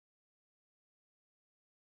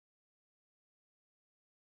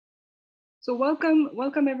So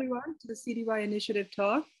welcome everyone to the CDY-Initiative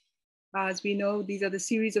talk. As we know, these are the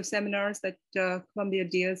series of seminars that Columbia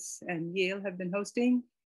DS and Yale have been hosting.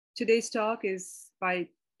 Today's talk is by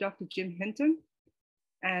Dr. Jim Hinton.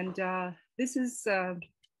 And this is, the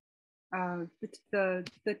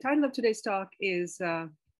title of today's talk is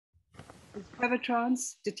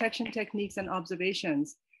PeVatrons, Detection Techniques and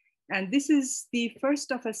Observations. And this is the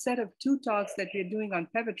first of a set of two talks that we're doing on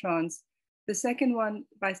PeVatrons. The second one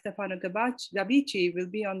by Stefano Gabici will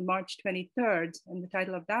be on March 23rd. And the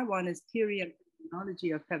title of that one is Theory and Technology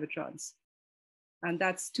of PeVatrons. And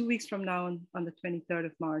that's 2 weeks from now on the 23rd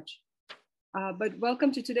of March. But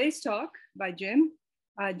welcome to today's talk by Jim.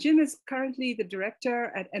 Jim is currently the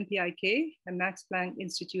director at MPIK, the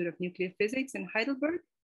Max-Planck-Institut of Nuclear Physics in Heidelberg,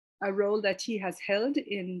 a role that he has held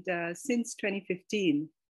since 2015.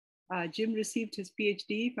 Jim received his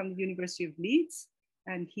PhD from the University of Leeds,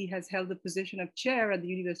 and he has held the position of chair at the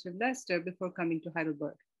University of Leicester before coming to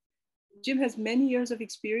Heidelberg. Jim has many years of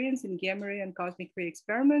experience in gamma ray and cosmic ray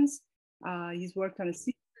experiments. He's worked on a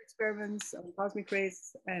series of experiments on cosmic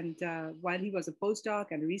rays, and while he was a postdoc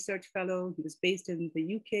and a research fellow, he was based in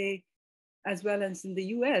the UK as well as in the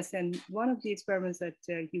US. And one of the experiments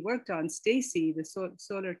that he worked on, STACY, the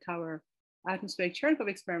Solar Tower Atmospheric Cherenkov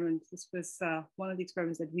experiment, this was one of the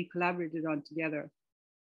experiments that we collaborated on together.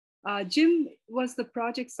 Jim was the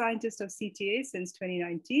project scientist of CTA since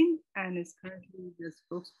 2019 and is currently the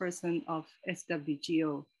spokesperson of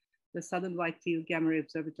SWGO, the Southern Whitefield Gamma Ray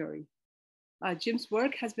Observatory. Jim's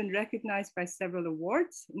work has been recognized by several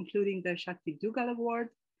awards, including the Shakti Dugal Award,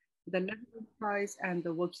 the Leverett Prize, and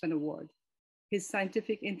the Wolfson Award. His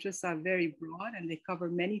scientific interests are very broad and they cover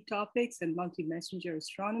many topics in multi-messenger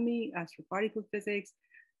astronomy, astroparticle physics,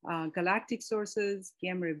 galactic sources,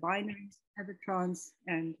 gamma ray binaries, PeVatrons,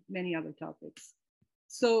 and many other topics.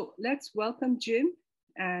 So let's welcome Jim,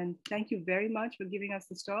 and thank you very much for giving us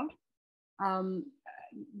this talk.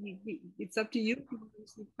 It's up to you if you want to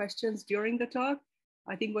receive questions during the talk.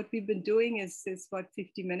 I think what we've been doing is about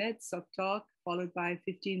 50 minutes of talk, followed by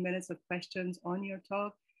 15 minutes of questions on your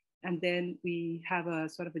talk. And then we have a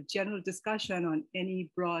sort of a general discussion on any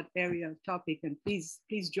broad area of topic. And please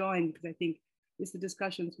join, because I think it's the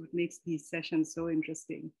discussions what makes these sessions so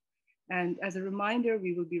interesting. And as a reminder,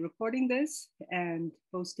 we will be recording this and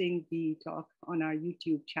posting the talk on our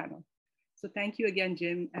YouTube channel. So thank you again,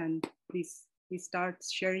 Jim, and please start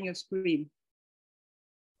sharing your screen.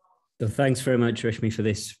 So thanks very much, Rashmi, for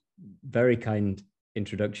this very kind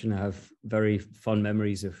introduction. I have very fond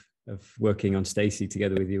memories of working on STACY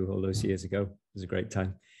together with you all those years ago. It was a great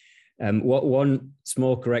time. One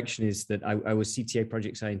small correction is that I was CTA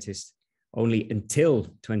project scientist only until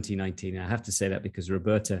 2019. I have to say that because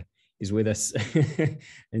Roberta is with us and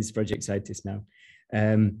is project scientist now.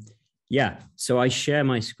 Yeah, so I share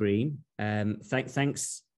my screen.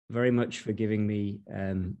 Thanks very much for giving me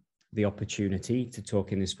the opportunity to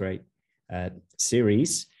talk in this great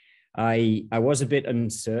series. I was a bit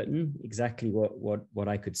uncertain exactly what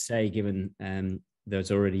I could say, given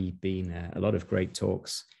there's already been a lot of great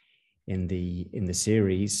talks in the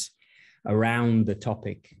series around the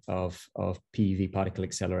topic of PeV particle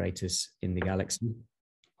accelerators in the galaxy.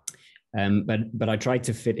 But I tried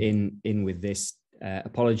to fit in with this.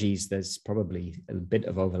 Apologies, there's probably a bit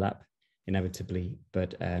of overlap inevitably,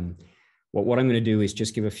 but what I'm going to do is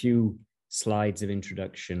just give a few slides of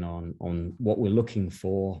introduction on what we're looking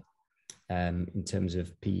for in terms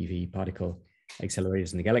of PeV particle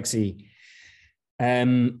accelerators in the galaxy,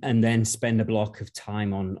 and then spend a block of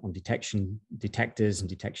time on detectors and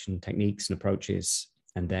detection techniques and approaches,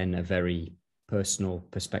 and then a very personal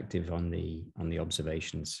perspective on the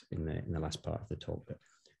observations in the last part of the talk, but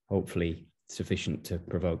hopefully sufficient to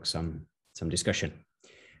provoke some discussion.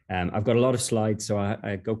 I've got a lot of slides, so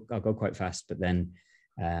I'll go quite fast, but then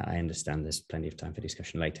I understand there's plenty of time for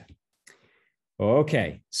discussion later.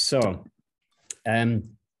 Okay, so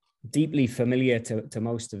deeply familiar to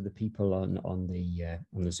most of the people on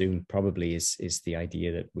the Zoom probably is the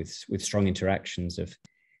idea that with strong interactions of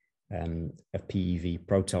PeV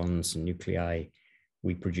protons and nuclei,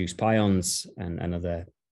 we produce pions and other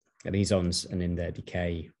mesons, and in their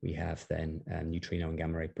decay we have then neutrino and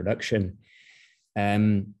gamma ray production.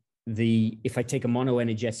 If I take a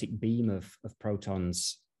monoenergetic beam of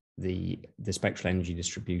protons, the spectral energy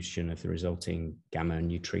distribution of the resulting gamma and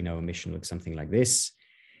neutrino emission looks something like this.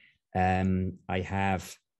 I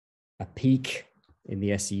have a peak in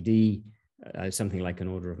the SED, something like an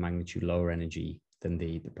order of magnitude lower energy than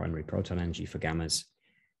the primary proton energy for gammas,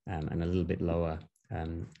 and a little bit lower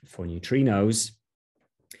for neutrinos.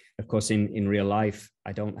 Of course, in real life,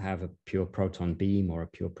 I don't have a pure proton beam or a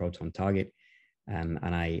pure proton target. and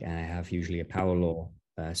I have usually a power law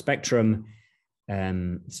spectrum.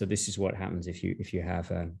 So this is what happens if you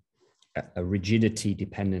have a rigidity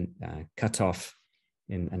dependent cutoff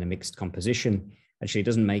in a mixed composition. Actually, it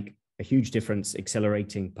doesn't make a huge difference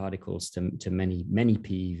accelerating particles to many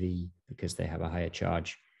PeV because they have a higher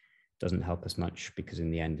charge. Doesn't help us much because in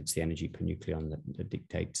the end, it's the energy per nucleon that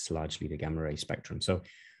dictates largely the gamma ray spectrum. So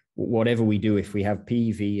whatever we do, if we have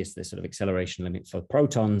PeV as the sort of acceleration limit for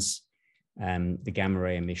protons, the gamma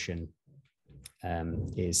ray emission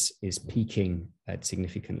is peaking at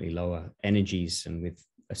significantly lower energies and with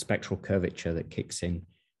a spectral curvature that kicks in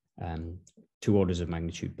 2 orders of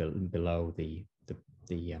magnitude below the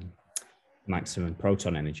maximum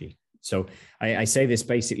proton energy. So I say this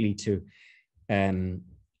basically to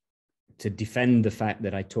defend the fact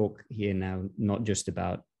that I talk here now not just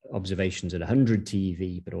about observations at 100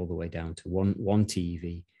 TeV, but all the way down to 1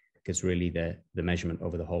 TeV, because really the measurement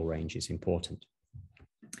over the whole range is important.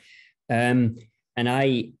 And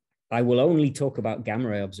I will only talk about gamma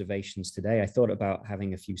ray observations today. I thought about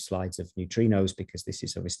having a few slides of neutrinos because this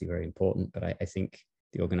is obviously very important, but I think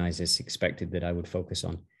the organizers expected that I would focus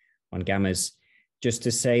on gammas. Just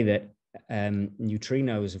to say that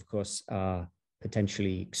neutrinos, of course, are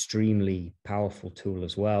potentially extremely powerful tool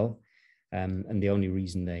as well. And the only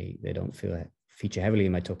reason they don't feature heavily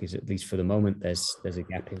in my talk is, at least for the moment, there's a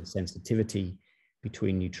gap in sensitivity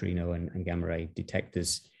between neutrino and gamma ray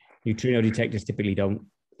detectors. Neutrino detectors typically don't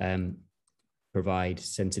provide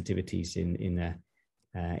sensitivities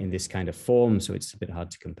in this kind of form, so it's a bit hard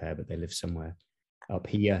to compare, but they live somewhere up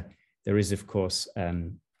here. There is, of course,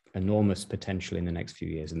 enormous potential in the next few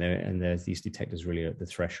years, and there's these detectors really at the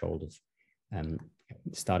threshold of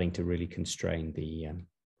starting to really constrain the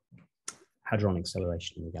hadron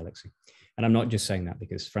acceleration in the galaxy. And I'm not just saying that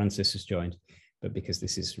because Francis has joined, but because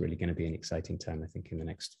this is really going to be an exciting time, I think, in the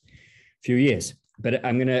next few years. But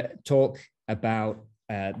I'm going to talk about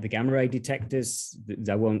the gamma ray detectors.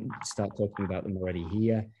 I won't start talking about them already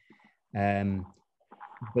here.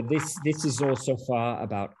 But this is also far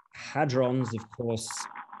about hadrons. Of course,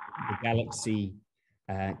 the galaxy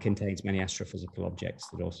contains many astrophysical objects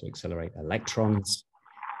that also accelerate electrons.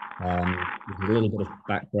 There's a little bit of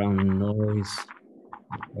background noise.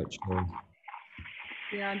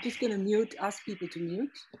 Yeah, I'm just going to ask people to mute,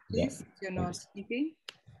 please, if you're not speaking.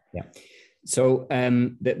 Yeah. So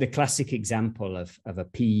the classic example of a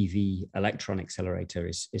PeV electron accelerator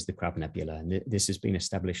is the Crab Nebula. And this has been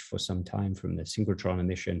established for some time from the synchrotron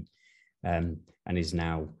emission and is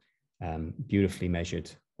now beautifully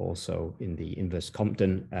measured also in the inverse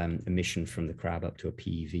Compton emission from the Crab up to a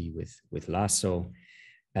PeV with LASSO.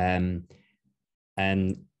 And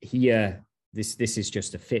here, this is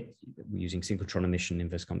just a fit using synchrotron emission,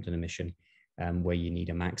 inverse Compton emission, where you need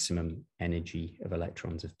a maximum energy of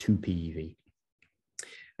electrons of 2 PeV.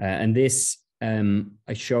 And this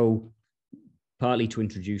I show partly to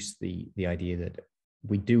introduce the idea that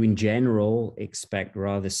we do in general expect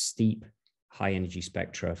rather steep high energy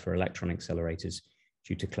spectra for electron accelerators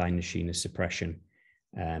due to Klein-Nishina suppression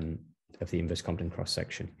of the inverse Compton cross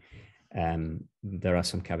section. There are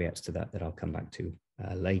some caveats to that I'll come back to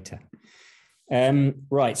later.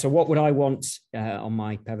 Right, so what would I want on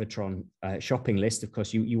my PeVatron shopping list? Of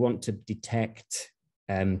course, you want to detect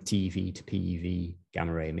TeV to PeV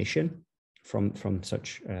gamma ray emission from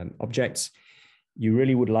such objects. You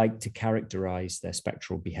really would like to characterize their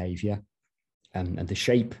spectral behavior, and the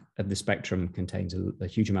shape of the spectrum contains a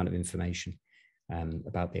huge amount of information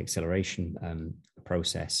about the acceleration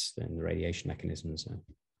process and the radiation mechanisms,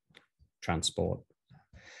 transport,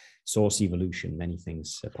 source evolution, many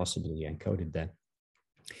things are possibly encoded there.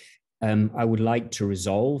 I would like to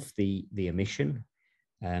resolve the emission,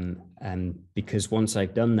 and because once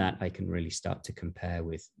I've done that, I can really start to compare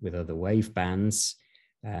with other wave bands,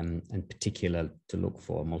 and particular to look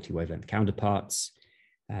for multi-wavelength counterparts,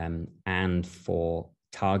 and for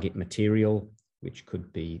target material, which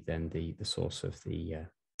could be then the source of the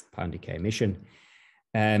pound decay emission.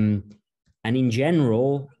 And in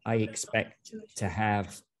general, I expect to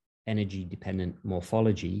have energy-dependent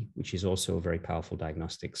morphology, which is also a very powerful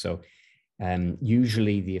diagnostic. So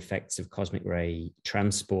usually the effects of cosmic ray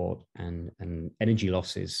transport and energy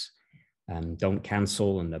losses don't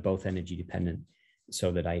cancel, and they're both energy-dependent,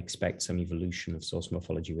 so that I expect some evolution of source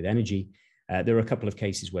morphology with energy. There are a couple of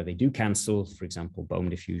cases where they do cancel, for example, bone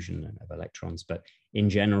diffusion of electrons, but in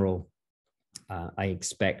general, I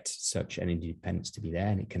expect such energy dependence to be there,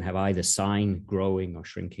 and it can have either sign growing or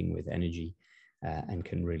shrinking with energy, and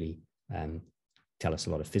can really tell us a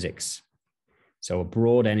lot of physics. So a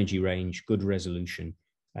broad energy range, good resolution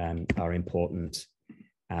are important,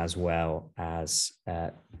 as well as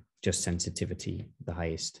just sensitivity, the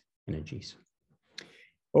highest energies.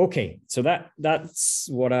 Okay, so that's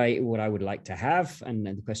what I would like to have, and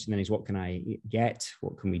the question then is, what can I get?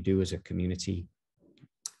 What can we do as a community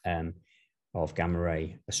of gamma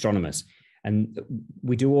ray astronomers? And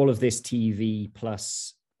we do all of this TeV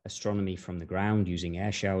plus astronomy from the ground using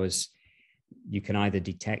air showers. You can either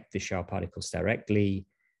detect the shower particles directly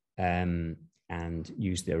and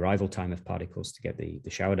use the arrival time of particles to get the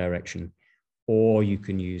shower direction, or you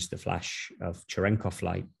can use the flash of Cherenkov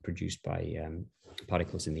light produced by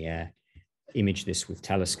particles in the air, image this with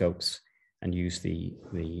telescopes, and use the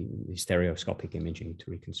stereoscopic imaging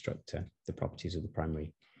to reconstruct the properties of the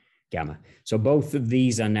primary gamma. So both of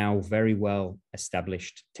these are now very well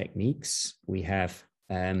established techniques. We have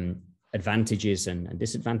advantages and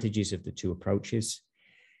disadvantages of the two approaches.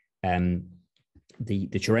 The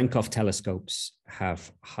Cherenkov telescopes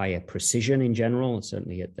have higher precision in general,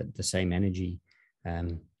 certainly at the same energy.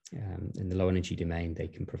 In the low energy domain, they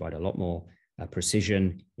can provide a lot more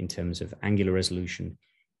precision in terms of angular resolution.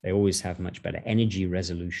 They always have much better energy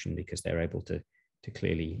resolution because they're able to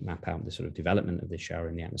clearly map out the sort of development of the shower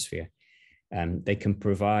in the atmosphere. They can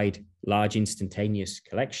provide large instantaneous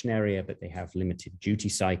collection area, but they have limited duty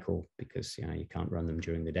cycle because you can't run them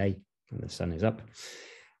during the day when the sun is up.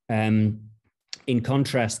 In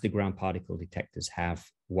contrast, the ground particle detectors have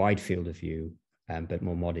wide field of view, but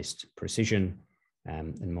more modest precision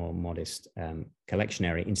and more modest collection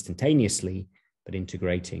area instantaneously, but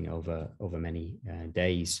integrating over many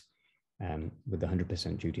days. With the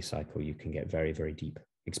 100% duty cycle, you can get very, very deep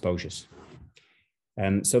exposures.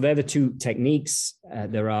 So they're the two techniques.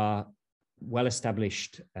 There are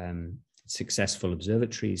well-established successful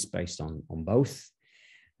observatories based on both.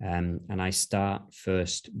 And I start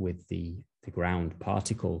first with the ground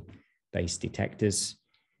particle-based detectors,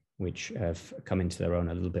 which have come into their own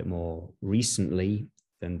a little bit more recently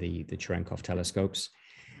than the Cherenkov telescopes.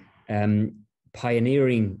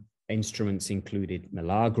 Pioneering instruments included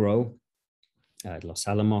Milagro, Los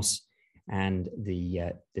Alamos, and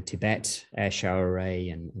the Tibet air shower array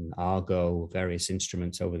and Argo, various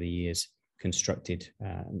instruments over the years constructed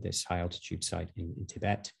this high altitude site in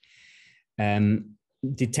Tibet.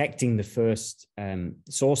 Detecting the first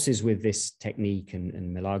sources with this technique,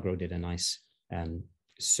 and Milagro did a nice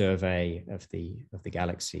survey of the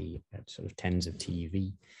galaxy at sort of tens of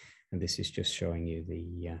TeV, and this is just showing you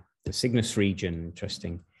the Cygnus region,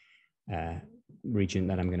 interesting region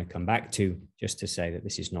that I'm going to come back to, just to say that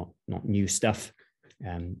this is not new stuff,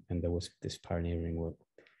 and there was this pioneering work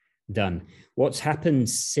done. What's happened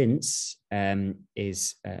since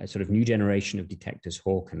is a sort of new generation of detectors,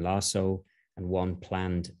 Hawk and Lasso, and one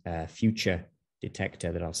planned future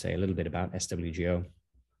detector that I'll say a little bit about, SWGO.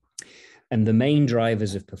 And the main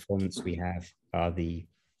drivers of performance we have are the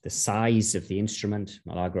size of the instrument.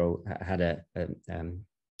 Milagro had a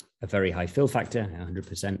very high fill factor,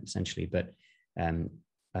 100% essentially, but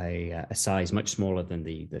a size much smaller than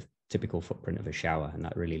the typical footprint of a shower, and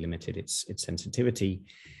that really limited its sensitivity.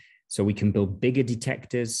 So we can build bigger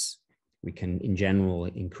detectors. We can, in general,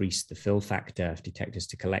 increase the fill factor of detectors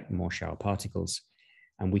to collect more shower particles,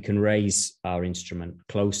 and we can raise our instrument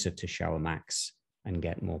closer to shower max and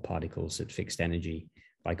get more particles at fixed energy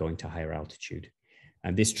by going to higher altitude.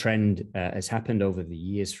 And this trend has happened over the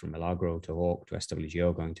years, from Milagro to Hawk to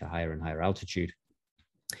SWGO, going to higher and higher altitude,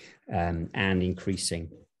 and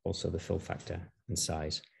increasing also the fill factor and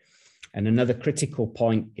size. And another critical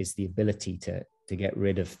point is the ability to get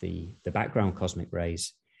rid of the background cosmic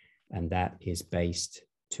rays, and that is based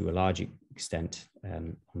to a large extent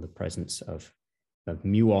on the presence of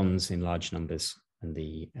muons in large numbers and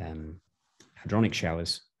the hadronic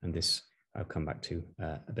showers, and this I'll come back to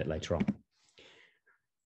a bit later on.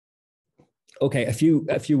 Okay, a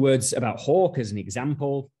few words about Hawk as an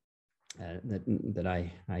example that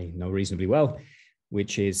I know reasonably well,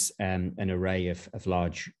 which is an array of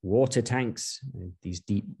large water tanks, these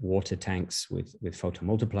deep water tanks with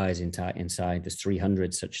photomultipliers inside. There's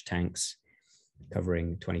 300 such tanks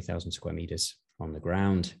covering 20,000 square meters on the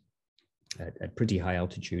ground at pretty high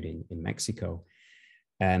altitude in Mexico.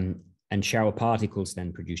 And shower particles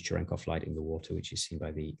then produce Cherenkov light in the water, which is seen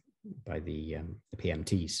by the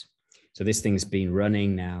PMTs. So this thing's been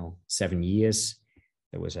running now 7 years.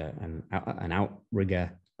 There was an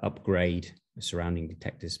outrigger upgrade, surrounding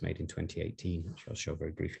detectors made in 2018, which I'll show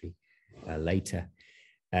very briefly later.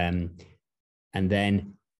 And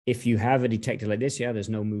then if you have a detector like this, there's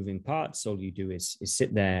no moving parts. All you do is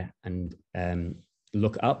sit there and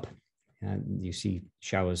look up. You see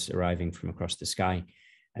showers arriving from across the sky,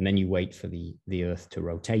 and then you wait for the Earth to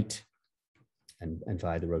rotate. and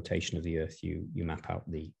via the rotation of the Earth, you map out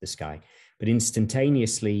the sky. But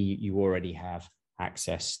instantaneously, you already have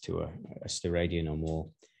access to a steradian or more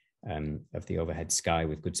of the overhead sky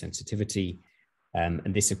with good sensitivity.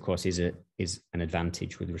 And this, of course, is an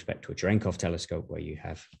advantage with respect to a Cherenkov telescope, where you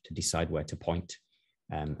have to decide where to point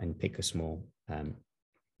and pick a small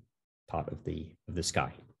part of the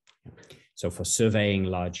sky. So for surveying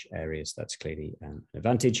large areas, that's clearly an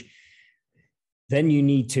advantage. Then you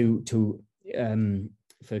need to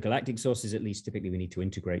for galactic sources, at least, typically we need to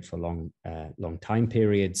integrate for long time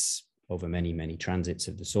periods over many transits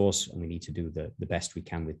of the source, and we need to do the best we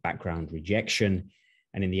can with background rejection.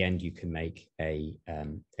 And in the end, you can make a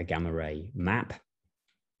gamma ray map.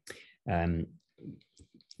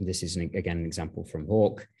 This is again an example from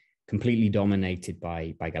HAWK, completely dominated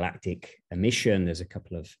by galactic emission. There's a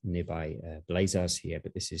couple of nearby blazars here,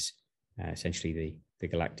 but this is essentially the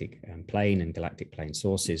galactic plane, and galactic plane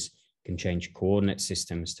sources can change coordinate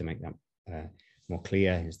systems to make that more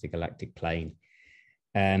clear. Here's the galactic plane.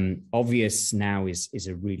 Obvious now is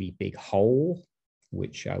a really big hole,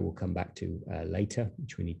 which I will come back to later,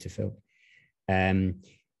 which we need to fill. And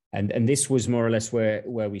this was more or less where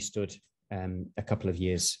we stood a couple of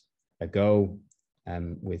years ago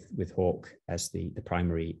with HAWK as the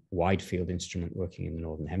primary wide field instrument working in the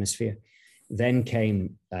Northern Hemisphere. Then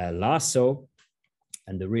came LASO,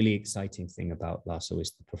 and the really exciting thing about LASO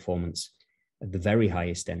is the performance at the very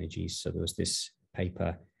highest energies. So there was this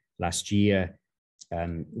paper last year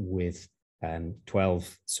with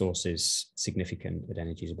 12 sources significant at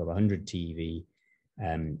energies above 100 TeV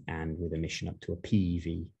and with emission up to a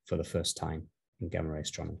PeV for the first time in gamma ray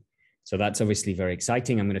astronomy. So that's obviously very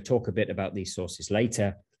exciting. I'm going to talk a bit about these sources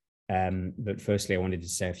later. But firstly, I wanted to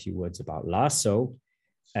say a few words about LASO.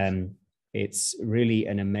 It's really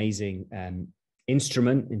an amazing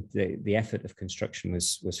instrument. The effort of construction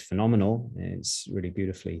was phenomenal. It's really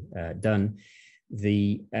beautifully done.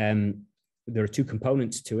 There are two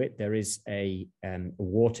components to it. There is a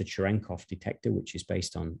water Cherenkov detector, which is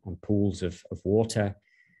based on pools of water.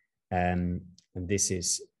 And this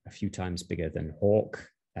is a few times bigger than HAWK,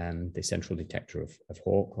 the central detector of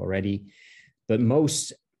HAWK already. But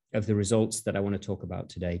most of the results that I want to talk about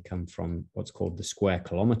today come from what's called the square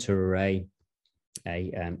kilometer array,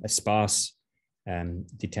 a sparse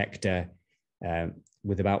detector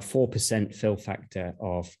with about 4% fill factor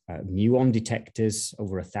of muon detectors,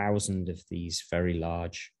 over 1,000 of these very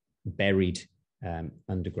large buried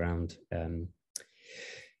underground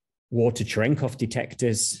water Cherenkov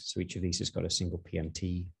detectors. So each of these has got a single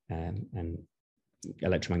PMT and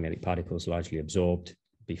electromagnetic particles largely absorbed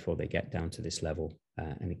before they get down to this level,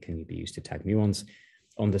 and it can be used to tag muons.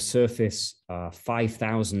 On the surface are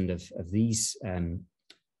 5,000 of these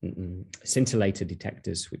scintillator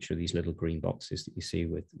detectors, which are these little green boxes that you see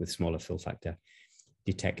with smaller fill factor,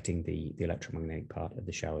 detecting the electromagnetic part of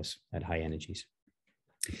the showers at high energies.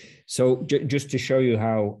 So just to show you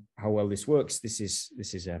how well this works, this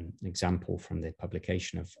is an example from the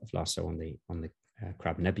publication of LASO on the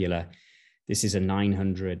Crab Nebula. This is a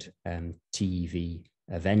 900 TeV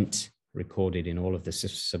event recorded in all of the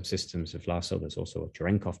subsystems of LASO. There's also a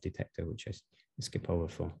Cherenkov detector, which I skip over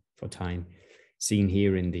for time. Seen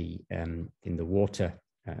here in the water,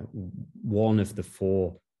 one of the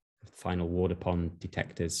 4 final water pond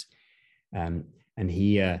detectors, and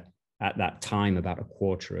here at that time, about a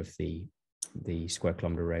quarter of the square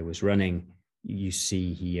kilometer array was running. You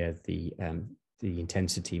see here the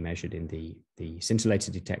intensity measured in the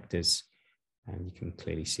scintillator detectors, and you can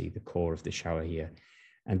clearly see the core of the shower here.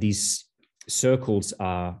 And these circles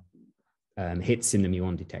are hits in the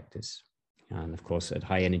muon detectors. And of course, at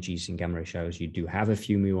high energies in gamma ray showers, you do have a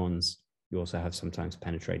few muons. You also have sometimes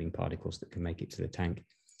penetrating particles that can make it to the tank.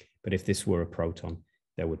 But if this were a proton,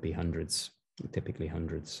 there would be typically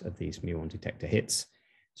hundreds of these muon detector hits.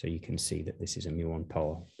 So you can see that this is a muon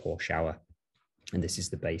poor shower. And this is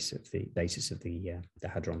the basis of the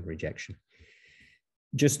hadron rejection.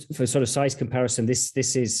 Just for sort of size comparison, this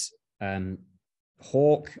is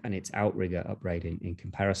HAWK and its outrigger upraid in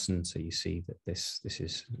comparison. So you see that this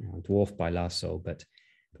is dwarfed by LASO, but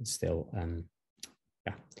still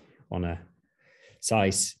on a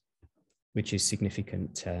size which is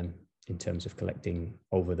significant in terms of collecting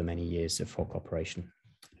over the many years of HAWK operation.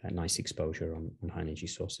 A nice exposure on high energy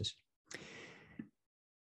sources.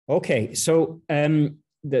 Okay, so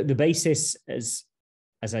the basis, as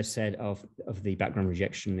I've said, of the background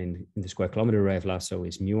rejection in the square kilometer array of LASO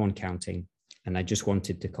is muon counting. And I just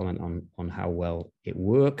wanted to comment on how well it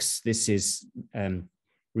works. This is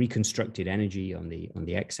reconstructed energy on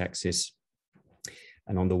the x-axis,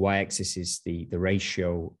 and on the y-axis is the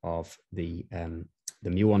ratio of the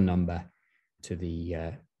muon number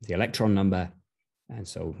the electron number. And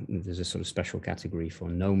so there's a sort of special category for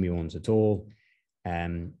no muons at all.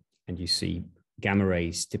 And you see gamma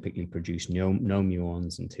rays typically produce no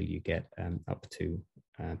muons until you get up to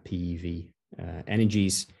PeV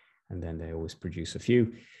energies, and then they always produce a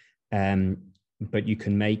few. But you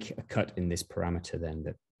can make a cut in this parameter then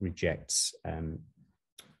that rejects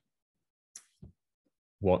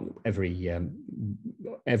what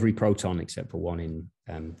every proton except for one in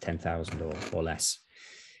 10,000 or less.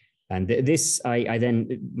 And this, I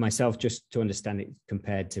then myself, just to understand it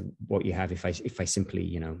compared to what you have if I simply,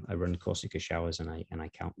 you know, I run Corsica showers and I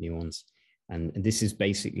count muons, and this is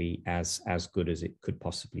basically as good as it could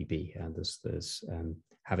possibly be. There's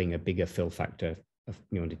having a bigger fill factor of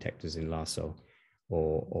muon detectors in LASO,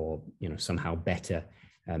 or you know, somehow better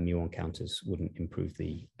muon counters wouldn't improve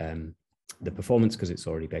the performance, because it's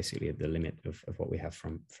already basically at the limit of what we have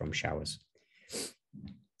from showers.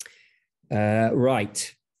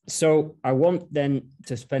 Right. So I want then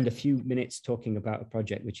to spend a few minutes talking about a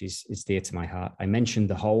project which is dear to my heart. I mentioned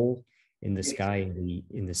the hole in the sky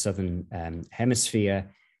in the southern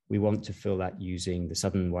hemisphere. We want to fill that using the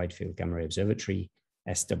Southern Wide Field Gamma Ray Observatory,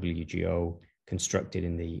 SWGO, constructed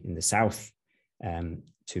in the south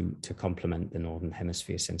to complement the northern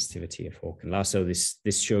hemisphere sensitivity of Hawk and LASO.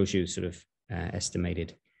 This shows you sort of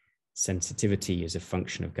estimated sensitivity as a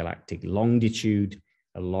function of galactic longitude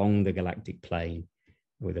along the galactic plane,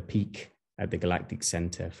 with a peak at the galactic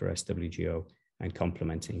center for SWGO, and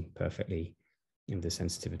complementing perfectly in the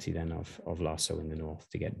sensitivity then of LASO in the north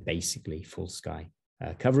to get basically full sky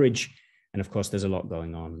coverage. And of course, there's a lot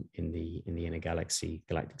going on in the inner galaxy,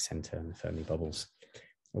 galactic center, and the Fermi bubbles,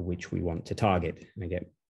 which we want to target. And I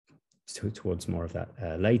get towards more of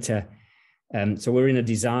that later. So we're in a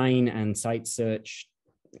design and site search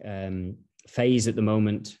phase at the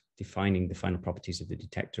moment, defining the final properties of the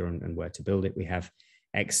detector and where to build it. We have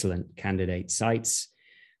excellent candidate sites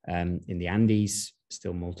in the Andes,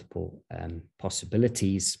 still multiple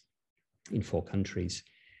possibilities in 4 countries,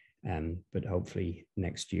 but hopefully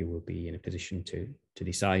next year we'll be in a position to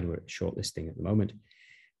decide. We're shortlisting at the moment.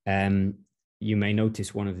 You may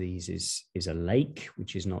notice one of these is a lake,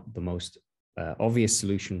 which is not the most obvious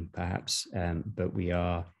solution perhaps, but we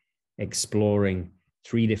are exploring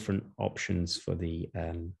 3 different options for the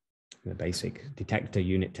basic detector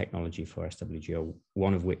unit technology for SWGO,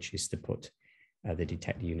 one of which is to put the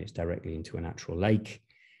detector units directly into a natural lake,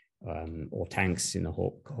 or tanks in a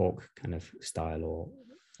hawk kind of style,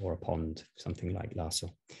 or a pond, something like LASO.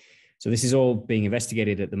 So this is all being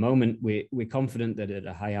investigated at the moment. We're confident that at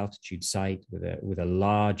a high altitude site with a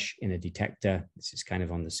large inner detector, this is kind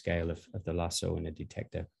of on the scale of the LASO inner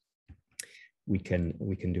detector, we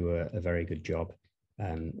can do a very good job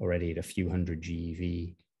already at a few hundred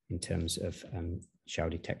GeV in terms of shower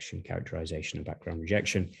detection, characterization, and background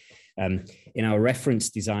rejection. In our reference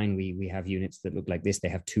design, we have units that look like this. They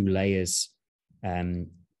have 2 layers,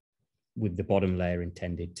 with the bottom layer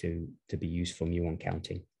intended to be used for muon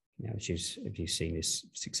counting, which is, if you've seen, is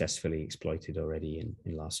successfully exploited already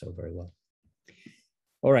in LASO very well.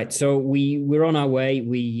 All right, so we're on our way.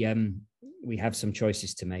 We have some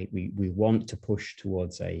choices to make. We want to push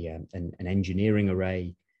towards an engineering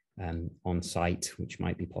array on site, which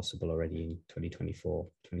might be possible already in 2024,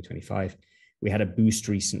 2025. We had a boost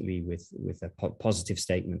recently with positive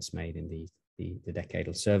statements made in the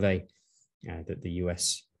decadal survey that the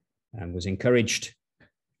US was encouraged,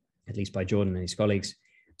 at least by Jordan and his colleagues,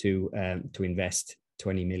 to invest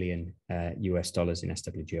 $20 million US in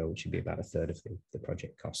SWGO, which would be about 1/3 of the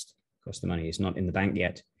project cost. Of course, the money is not in the bank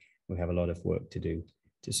yet. We have a lot of work to do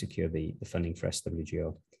to secure the funding for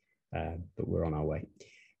SWGO, but we're on our way.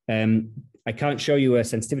 I can't show you a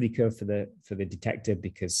sensitivity curve for the detector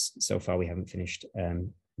because so far we haven't finished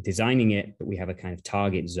designing it, but we have a kind of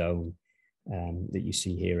target zone that you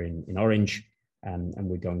see here in orange, and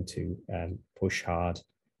we're going to push hard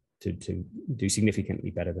to do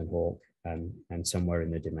significantly better than Hawk, and somewhere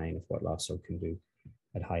in the domain of what LASO can do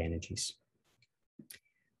at high energies.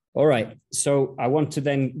 All right, so I want to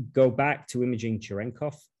then go back to imaging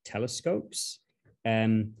Cherenkov telescopes.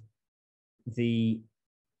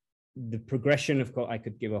 The progression, of course, I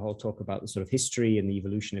could give a whole talk about the sort of history and the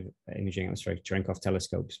evolution of imaging atmospheric Cherenkov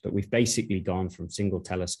telescopes, but we've basically gone from single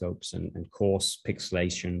telescopes and coarse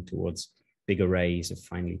pixelation towards big arrays of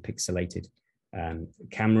finely pixelated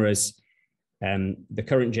cameras. The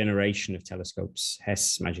current generation of telescopes,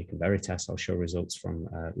 HESS, MAGIC, and Veritas, I'll show results from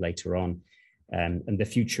later on. And the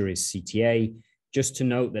future is CTA. Just to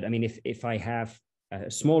note that, I mean, if I have a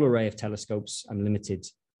small array of telescopes, I'm limited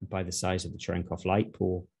by the size of the Cherenkov light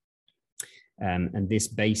pool. And this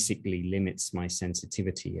basically limits my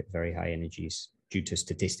sensitivity at very high energies due to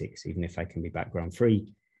statistics, even if I can be background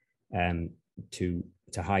free, to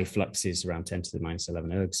high fluxes around 10 to the minus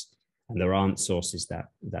 11 ergs. And there aren't sources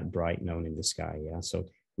that bright known in the sky. Yeah. So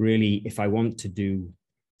really, if I want to do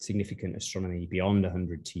significant astronomy beyond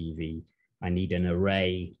 100 TeV, I need an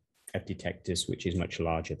array of detectors, which is much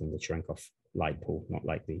larger than the Cherenkov light pool, not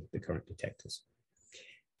like the current detectors.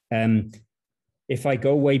 If I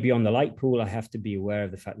go way beyond the light pool, I have to be aware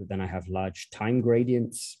of the fact that then I have large time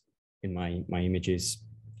gradients in my images,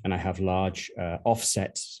 and I have large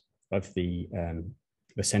offsets of the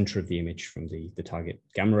center of the image from the target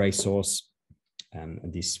gamma ray source.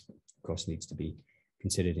 And this, of course, needs to be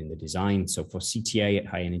considered in the design. So for CTA at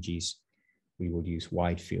high energies, we will use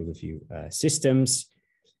wide field of view systems.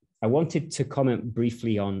 I wanted to comment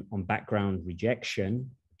briefly on background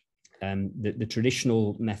rejection. The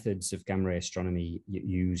traditional methods of gamma ray astronomy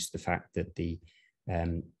use the fact that the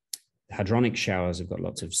hadronic showers have got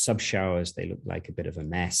lots of sub showers. They look like a bit of a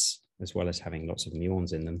mess, as well as having lots of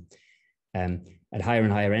muons in them. At higher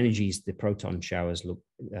and higher energies, the proton showers look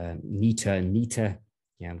neater and neater,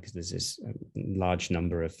 because there's this large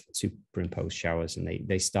number of superimposed showers, and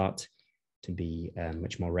they start to be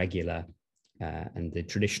much more regular, and the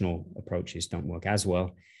traditional approaches don't work as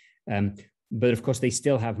well. But of course, they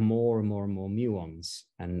still have more and more and more muons.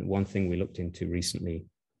 And one thing we looked into recently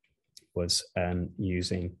was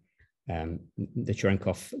using the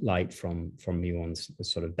Cherenkov light from muons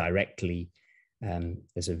sort of directly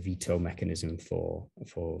as a veto mechanism for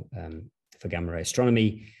gamma ray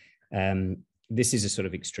astronomy. This is a sort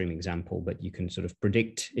of extreme example, but you can sort of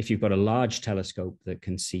predict, if you've got a large telescope that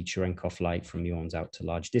can see Cherenkov light from muons out to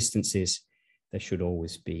large distances, there should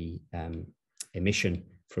always be emission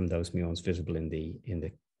from those muons visible in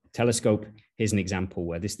the telescope. Here's an example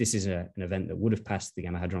where this is an event that would have passed the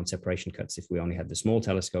gamma hadron separation cuts if we only had the small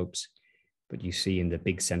telescopes, but you see in the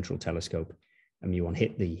big central telescope, a muon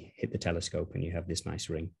hit the telescope, and you have this nice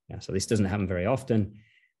ring. Yeah, so this doesn't happen very often,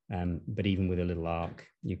 but even with a little arc,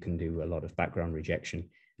 you can do a lot of background rejection.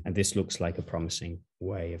 And this looks like a promising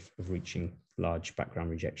way of reaching large background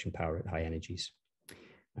rejection power at high energies.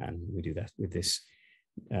 And we do that with this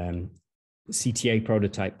CTA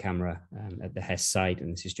prototype camera at the Hess site.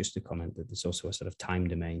 And this is just a comment that there's also a sort of time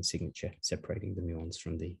domain signature separating the muons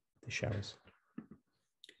from the showers.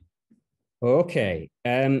 Okay,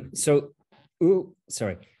 so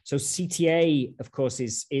CTA, of course,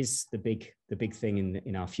 is the big thing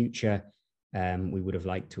in our future. We would have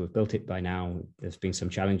liked to have built it by now. There's been some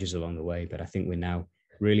challenges along the way, but I think we're now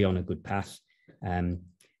really on a good path.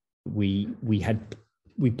 We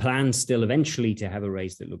plan still eventually to have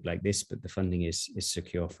arrays that look like this, but the funding is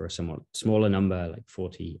secure for a somewhat smaller number, like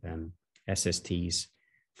 40 SSTs,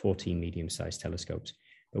 14 medium-sized telescopes.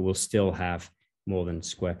 But we'll still have more than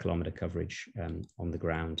square kilometer coverage on the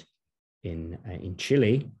ground in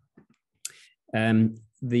Chile.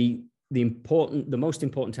 The most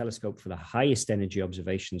important telescope for the highest energy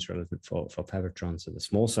observations relevant for PeVatrons are the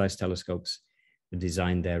small size telescopes. The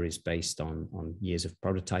design there is based on years of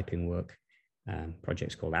prototyping work,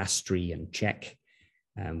 projects called ASTRI and CHECK.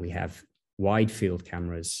 We have wide field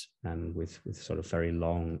cameras with sort of very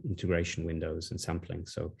long integration windows and sampling.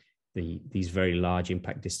 So these very large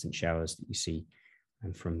impact distance showers that you see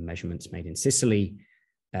from measurements made in Sicily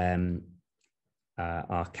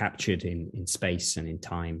are captured in space and in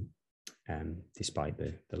time, despite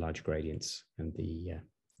the large gradients and the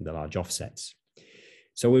large offsets.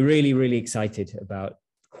 So we're really, really excited about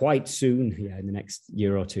quite soon, in the next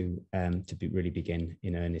year or two, to really begin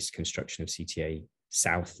in earnest construction of CTA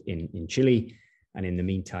South in Chile. And in the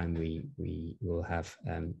meantime, we will have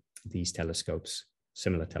these telescopes,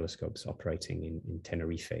 similar telescopes, operating in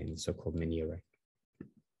Tenerife in the so-called mini array.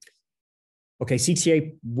 Okay,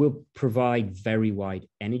 CTA will provide very wide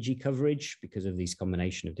energy coverage because of these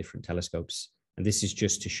combination of different telescopes. And this is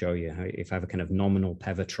just to show you how, if I have a kind of nominal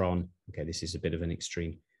PeVatron, okay, this is a bit of an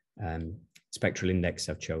extreme spectral index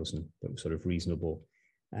I've chosen, but sort of reasonable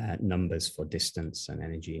numbers for distance and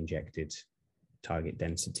energy injected, target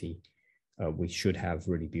density. We should have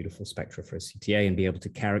really beautiful spectra for a CTA and be able to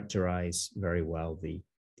characterize very well the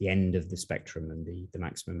end of the spectrum and the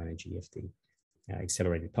maximum energy of the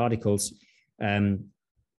accelerated particles,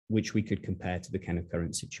 which we could compare to the kind of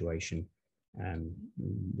current situation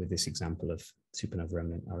with this example of supernova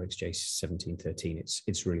remnant RxJ 1713.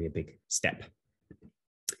 It's really a big step.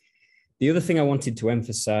 The other thing I wanted to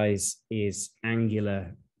emphasize is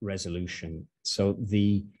angular resolution. So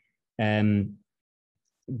the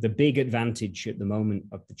big advantage at the moment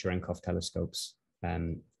of the Cherenkov telescopes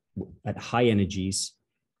at high energies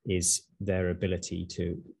is their ability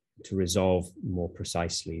to to resolve more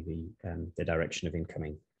precisely the direction of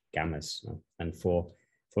incoming gammas. And for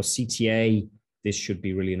CTA, this should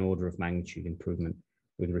be really an order of magnitude improvement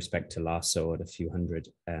with respect to LASO at a few hundred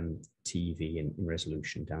TeV in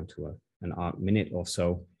resolution down to an arc minute or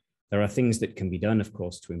so. There are things that can be done, of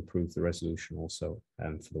course, to improve the resolution also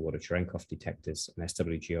for the Woda-Cherenkov detectors, and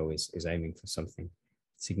SWGO is aiming for something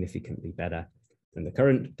significantly better than the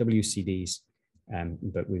current WCDs,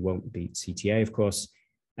 but we won't beat CTA, of course.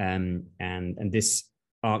 And this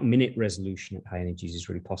arc minute resolution at high energies is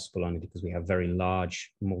really possible only because we have very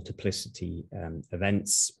large multiplicity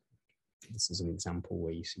events. This is an example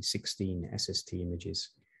where you see 16 SST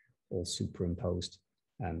images all superimposed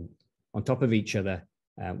on top of each other,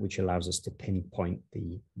 which allows us to pinpoint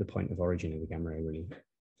the point of origin of the gamma ray really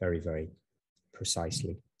very, very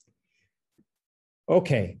precisely.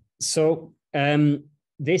 Okay, so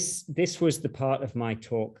this was the part of my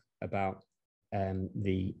talk about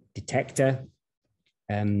the detector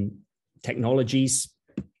technologies,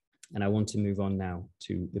 and I want to move on now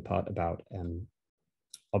to the part about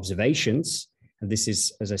observations. And this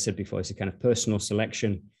is, as I said before, it's a kind of personal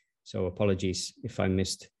selection, so apologies if I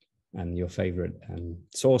missed your favorite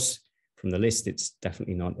source from the list. It's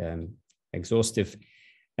definitely not exhaustive.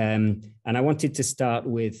 And I wanted to start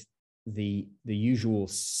with the usual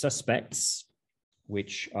suspects,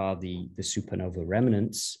 which are the supernova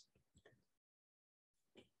remnants.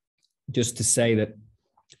 Just to say that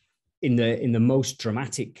in the most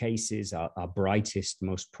dramatic cases, our brightest,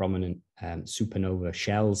 most prominent supernova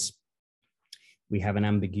shells, we have an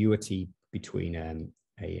ambiguity between an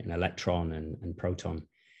electron and proton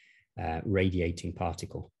radiating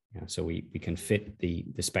particle. So we can fit the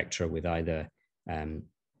spectra with either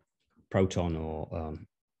proton or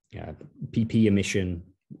PP emission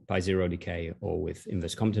by zero decay, or with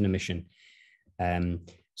inverse Compton emission.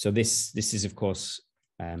 So this is, of course,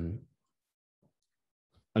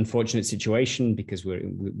 unfortunate situation because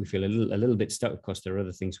we feel a little bit stuck. Of course, there are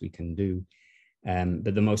other things we can do,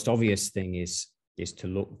 but the most obvious thing is to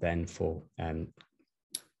look then for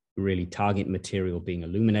really target material being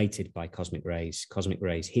illuminated by cosmic rays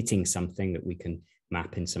hitting something that we can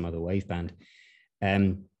map in some other waveband.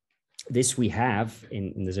 This we have,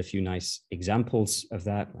 and there's a few nice examples of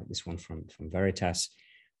that, like this one from Veritas,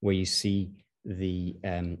 where you see the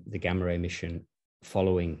gamma ray emission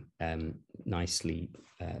following nicely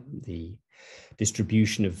the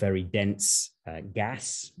distribution of very dense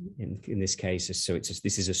gas in this case. So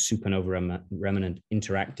this is a supernova remnant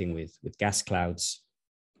interacting with gas clouds.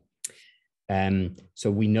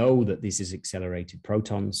 So we know that this is accelerated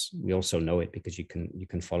protons. We also know it because you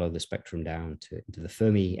can follow the spectrum down to the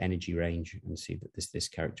Fermi energy range and see that this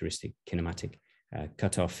characteristic kinematic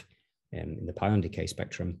cutoff in the pion decay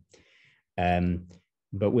spectrum.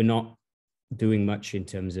 But we're not doing much in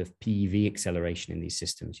terms of PeV acceleration in these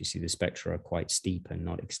systems. You see the spectra are quite steep and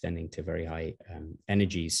not extending to very high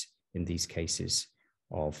energies in these cases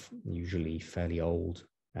of usually fairly old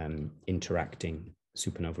interacting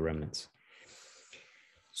supernova remnants.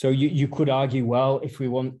 So you could argue, well, if we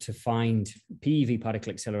want to find PeV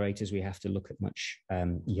particle accelerators, we have to look at much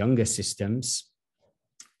younger systems.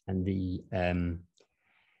 And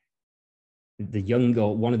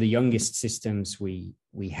one of the youngest systems we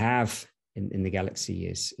have in the galaxy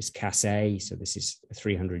is Cas-A. So this is a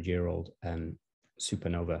 300-year-old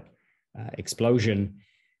supernova explosion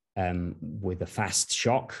with a fast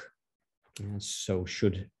shock. So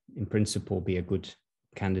should, in principle, be a good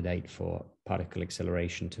candidate for particle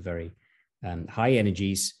acceleration to very high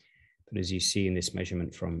energies. But as you see in this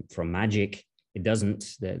measurement from MAGIC, it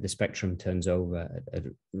doesn't. The spectrum turns over at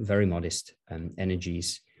very modest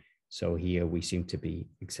energies. So here we seem to be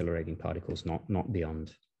accelerating particles not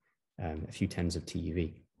beyond a few tens of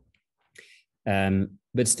TeV.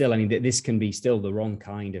 But still, I mean, this can be still the wrong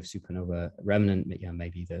kind of supernova remnant.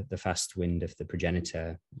 Maybe the fast wind of the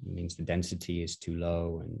progenitor means the density is too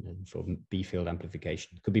low, and for B field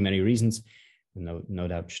amplification. Could be many reasons. No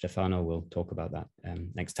doubt Stefano will talk about that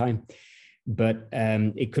next time. But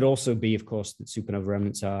it could also be, of course, that supernova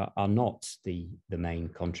remnants are not the main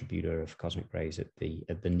contributor of cosmic rays at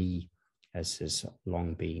the knee, as has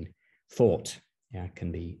long been thought. Yeah, it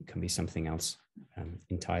can be something else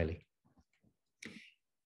entirely.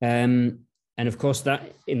 And of course,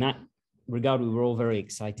 that in that regard, we were all very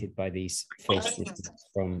excited by these first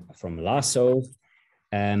from LASO,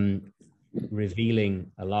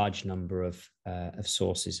 revealing a large number of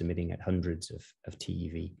sources emitting at hundreds of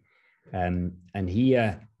TeV. And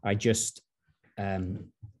here I just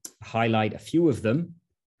highlight a few of them.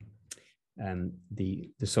 The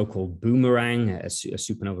so-called boomerang, a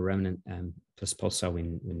supernova remnant plus pulsar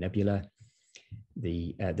wind nebula.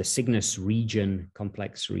 the Cygnus region,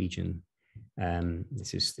 complex region.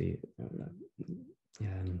 This is the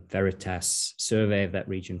Veritas survey of that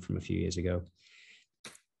region from a few years ago.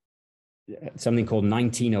 Something called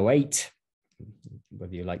 1908,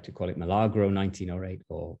 whether you like to call it Milagro 1908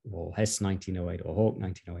 or Hess 1908 or Hawk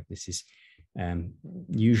 1908. This is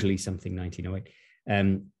usually something 1908.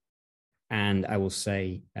 And I will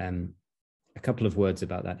say a couple of words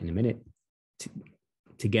about that in a minute,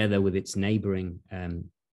 together with its neighboring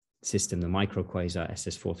system, the microquasar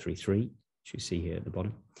SS433, which you see here at the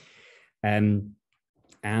bottom.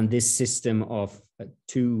 And this system of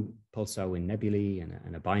two pulsar wind nebulae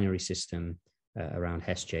and a binary system around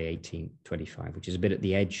Hess J1825, which is a bit at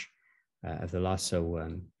the edge of the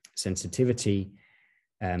LASO sensitivity,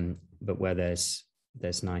 but where there's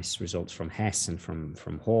nice results from Hess and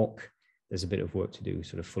from Hawk. There's a bit of work to do,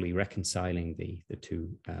 sort of fully reconciling the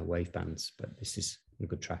two wave bands, but this is a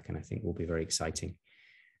good track, and I think will be very exciting.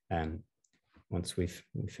 Once we've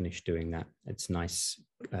finished doing that, it's nice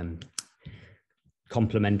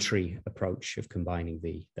complementary approach of combining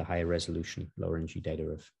the higher resolution, lower energy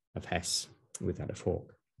data of Hess with that of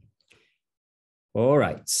Hawk. All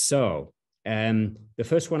right, so the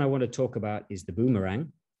first one I want to talk about is the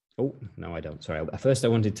boomerang. Oh, no, I don't, sorry. First, I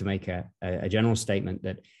wanted to make a general statement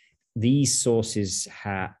that these sources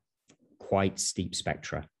have quite steep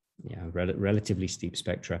spectra, relatively steep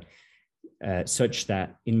spectra, such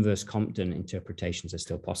that inverse Compton interpretations are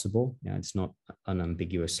still possible. It's not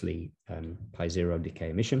unambiguously pi-0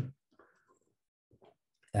 decay emission.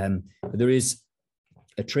 But there is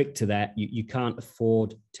a trick to that. You can't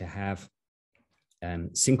afford to have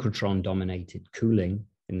synchrotron-dominated cooling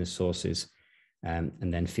in the sources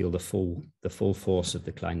and then feel the full force of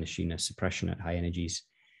the Klein-Nishina suppression at high energies.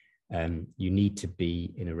 You need to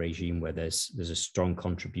be in a regime where there's a strong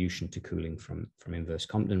contribution to cooling from inverse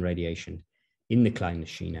Compton radiation in the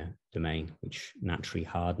Klein-Nishina domain, which naturally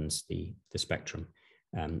hardens the spectrum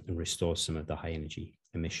and restores some of the high energy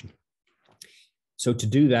emission. So to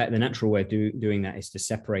do that, the natural way of doing that is to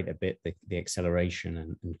separate a bit the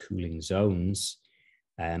acceleration and cooling zones.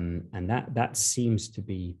 And that seems to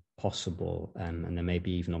be possible. And there may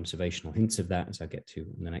be even observational hints of that, as I get to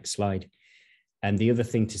in the next slide. And the other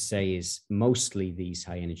thing to say is mostly these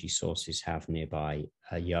high energy sources have nearby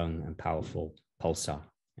a young and powerful pulsar.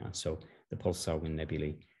 So the pulsar wind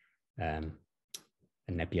nebulae, a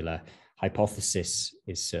nebula hypothesis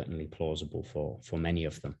is certainly plausible for many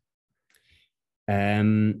of them.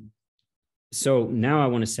 So now I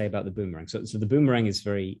want to say about the boomerang. So the boomerang is a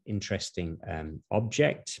very interesting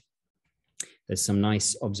object. There's some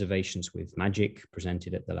nice observations with MAGIC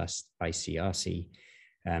presented at the last ICRC,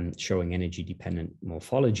 showing energy dependent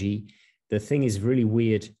morphology. The thing is really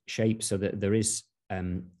weird shape, so that there is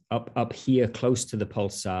up here close to the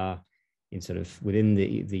pulsar, in sort of within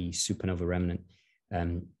the supernova remnant,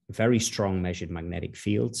 very strong measured magnetic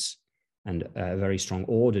fields and very strong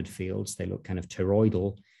ordered fields. They look kind of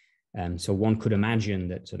toroidal. So one could imagine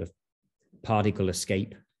that sort of particle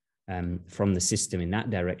escape from the system in that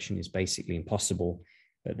direction is basically impossible,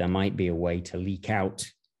 but there might be a way to leak out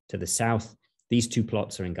to the south. These two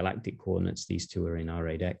plots are in galactic coordinates. These two are in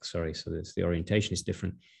R8X, sorry, so the orientation is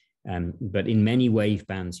different. But in many wave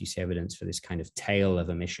bands, you see evidence for this kind of tail of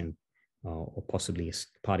emission, or possibly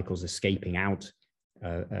particles escaping out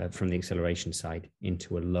from the acceleration side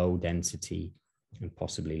into a low density and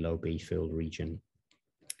possibly low B field region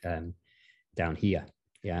down here.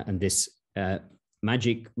 Yeah, and this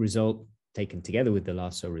MAGIC result taken together with the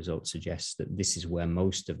LASO result suggests that this is where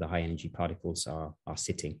most of the high energy particles are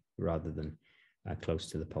sitting rather than close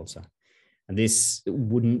to the pulsar. And this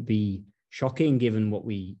wouldn't be shocking given what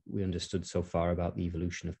we understood so far about the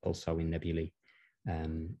evolution of pulsar wind nebulae,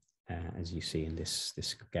 as you see in this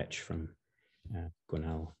sketch from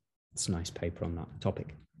Gunnell. It's a nice paper on that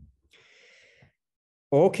topic.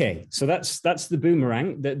 Okay, so that's the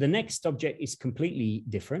boomerang. The next object is completely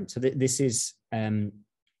different. So this is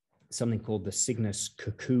something called the Cygnus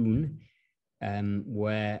cocoon,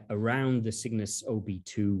 where around the Cygnus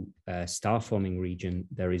OB2 star-forming region,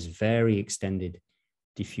 there is very extended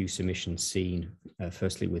diffuse emission seen,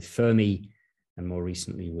 firstly with Fermi, and more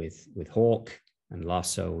recently with Hawk, and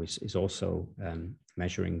LASO is also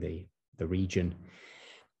measuring the region,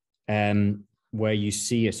 where you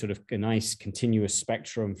see a sort of a nice continuous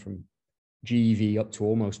spectrum from GeV up to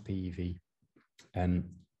almost PeV,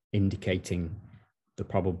 indicating the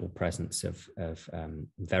probable presence of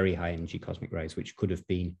very high energy cosmic rays, which could have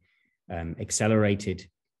been accelerated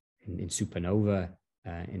in supernova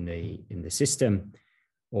in the system,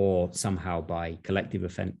 or somehow by collective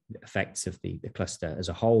effects of the cluster as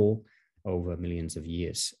a whole over millions of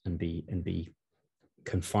years, and be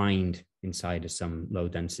confined inside of some low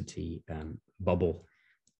density bubble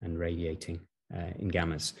and radiating in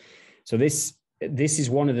gammas. So this is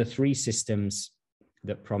one of the three systems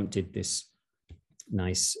that prompted this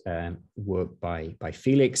nice work by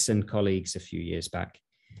Felix and colleagues a few years back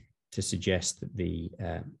to suggest that the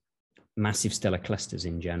massive stellar clusters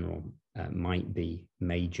in general might be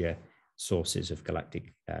major sources of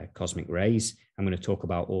galactic cosmic rays. I'm going to talk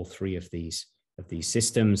about all three of these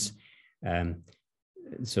systems.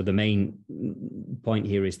 So the main point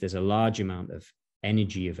here is there's a large amount of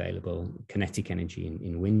energy available, kinetic energy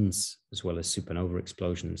in winds, as well as supernova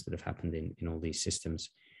explosions that have happened in all these systems,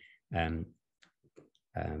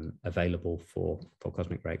 available for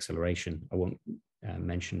cosmic ray acceleration. I won't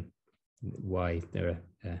mention why there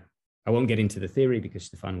are, I won't get into the theory because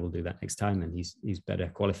Stefan will do that next time, and he's better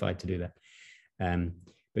qualified to do that.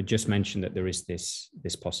 But just mention that there is this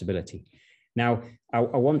possibility. Now, I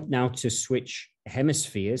want now to switch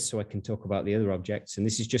hemispheres so I can talk about the other objects. And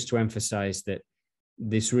this is just to emphasize that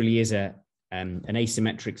this really is an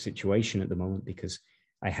asymmetric situation at the moment, because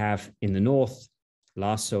I have in the north,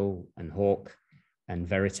 LASO and HAWK and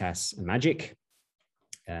Veritas and MAGIC.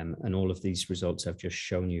 And all of these results I've just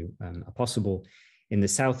shown you are possible. In the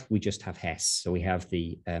south, we just have HESS. So we have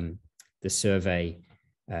the survey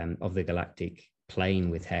of the galactic plane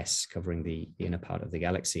with HESS covering the inner part of the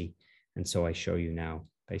galaxy. And so I show you now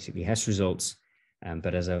basically HESS results.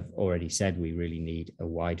 But as I've already said, we really need a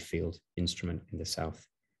wide field instrument in the south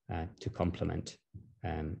to complement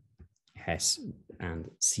HESS and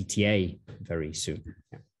CTA very soon.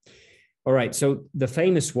 Yeah. All right, so the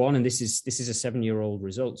famous one, and this is a 7-year-old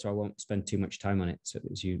result, so I won't spend too much time on it, so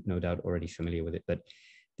as you no doubt already familiar with it, but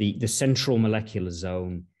the central molecular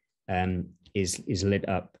zone is lit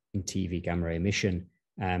up in TV gamma ray emission,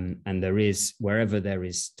 and there is, wherever there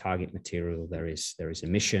is target material, there is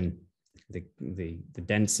emission. The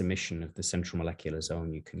dense emission of the central molecular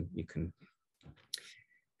zone, you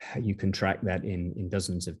can track that in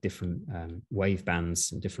dozens of different wave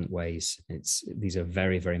bands in different ways. These are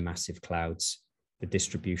very, very massive clouds. The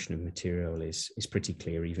distribution of material is pretty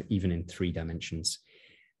clear, even in 3 dimensions.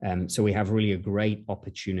 So we have really a great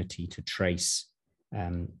opportunity to trace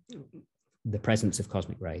the presence of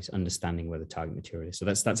cosmic rays, understanding where the target material is. So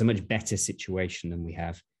that's a much better situation than we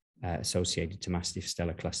have associated to massive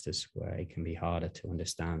stellar clusters, where it can be harder to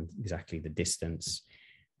understand exactly the distance,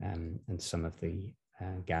 and some of the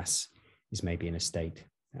gas is maybe in a state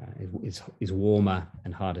is warmer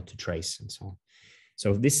and harder to trace, and so on.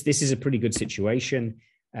 So this is a pretty good situation,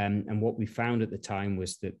 and what we found at the time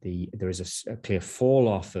was that there is a clear fall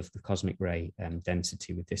off of the cosmic ray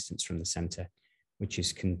density with distance from the center, which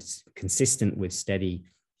is consistent with steady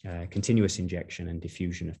continuous injection and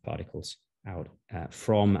diffusion of particles out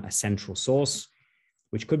from a central source,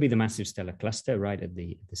 which could be the massive stellar cluster right at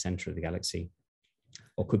the center of the galaxy,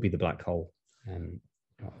 or could be the black hole,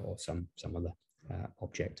 or some other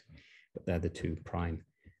object. But they're the 2 prime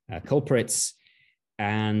culprits.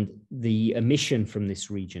 And the emission from this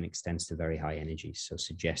region extends to very high energies, so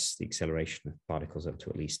suggests the acceleration of particles up to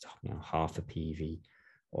at least half a PeV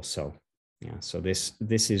or so. Yeah, so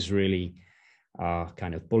this is really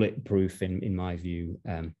kind of bulletproof in my view,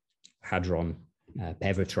 hadron,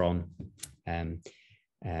 PeVatron,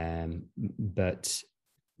 but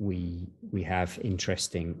we have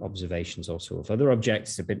interesting observations also of other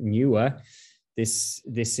objects a bit newer. This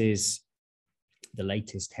is the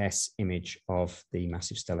latest HESS image of the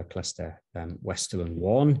massive stellar cluster Westerlund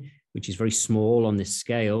 1, which is very small on this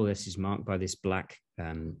scale. This is marked by this black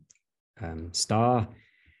star.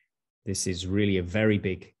 This is really a very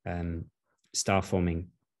big star forming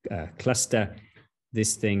cluster.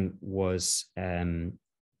 This thing was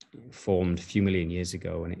formed a few million years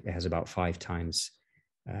ago, and it has about 5 times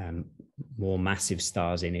more massive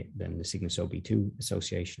stars in it than the Cygnus OB2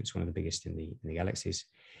 association. It's one of the biggest in the galaxies,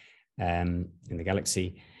 in the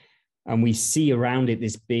galaxy. And we see around it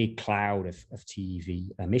this big cloud of TeV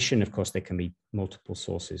emission. Of course, there can be multiple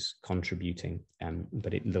sources contributing,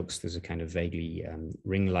 but it looks there's a kind of vaguely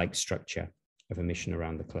ring-like structure of emission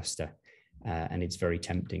around the cluster. And it's very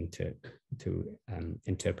tempting to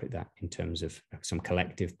interpret that in terms of some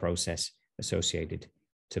collective process associated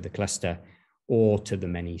to the cluster, or to the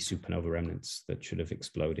many supernova remnants that should have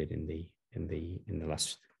exploded in the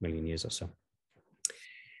last million years or so.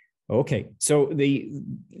 Okay, so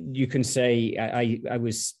you can say I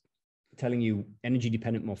was telling you energy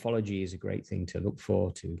dependent morphology is a great thing to look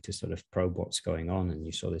for to sort of probe what's going on, and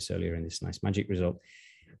you saw this earlier in this nice MAGIC result.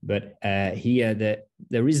 But here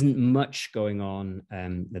there isn't much going on.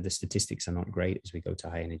 The statistics are not great as we go to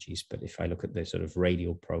high energies, but if I look at the sort of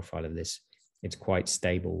radial profile of this, it's quite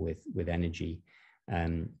stable with energy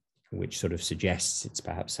which sort of suggests it's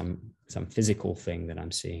perhaps some physical thing that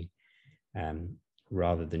I'm seeing,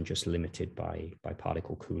 rather than just limited by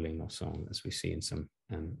particle cooling or so on, as we see in some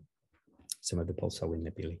of the pulsar wind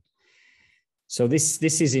nebulae. So this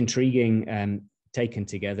is intriguing. Taken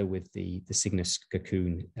together with the Cygnus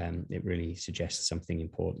cocoon, it really suggests something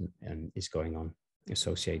important is going on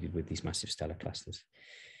associated with these massive stellar clusters.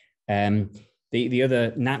 The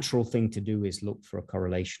other natural thing to do is look for a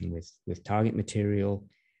correlation with target material,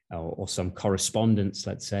 or some correspondence,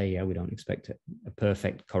 let's say. Yeah, we don't expect a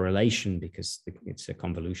perfect correlation because it's a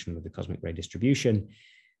convolution with the cosmic ray distribution,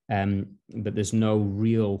 but there's no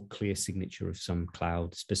real clear signature of some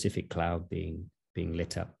specific cloud being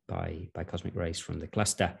lit up by cosmic rays from the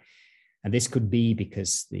cluster. And this could be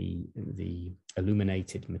because the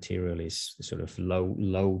illuminated material is the sort of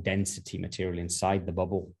low density material inside the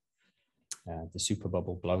bubble, the super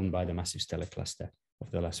bubble blown by the massive stellar cluster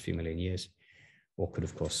of the last few million years, or could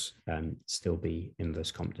of course still be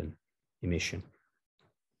inverse Compton emission.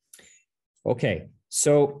 Okay,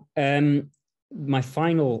 so my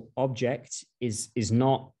final object is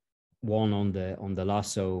not one on the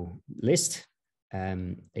LASO list.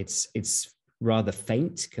 It's rather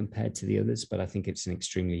faint compared to the others, but I think it's an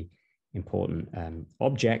extremely important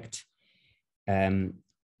object.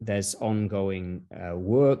 There's ongoing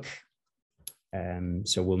work,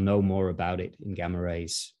 so we'll know more about it in gamma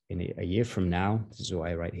rays in a year from now. This is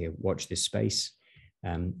why I write here, watch this space.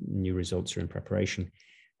 New results are in preparation.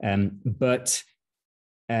 But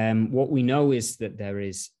what we know is that there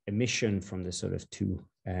is emission from the sort of two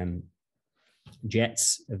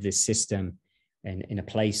jets of this system in a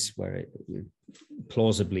place where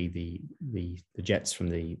plausibly the jets from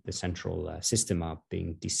the central system are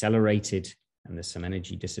being decelerated, and there's some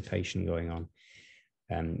energy dissipation going on,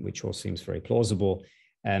 which all seems very plausible.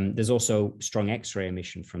 There's also strong X-ray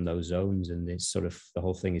emission from those zones, and this sort of the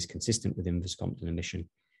whole thing is consistent with inverse Compton emission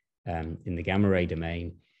in the gamma ray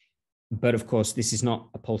domain. But of course, this is not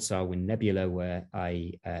a pulsar wind nebula where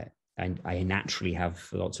I naturally have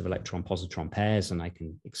lots of electron-positron pairs, and I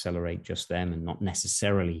can accelerate just them and not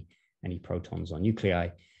necessarily any protons or nuclei.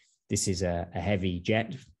 This is a heavy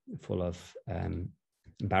jet full of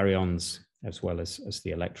baryons as well as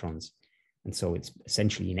the electrons. And so it's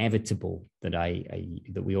essentially inevitable that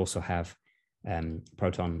that we also have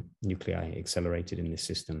proton nuclei accelerated in this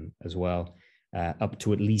system as well, up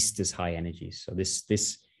to at least as high energies. So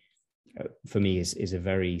this for me is a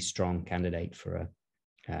very strong candidate for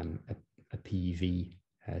a PEV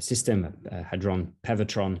system, a hadron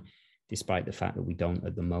PeVatron, despite the fact that we don't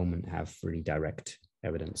at the moment have really direct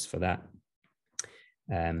evidence for that.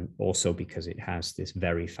 Also because it has this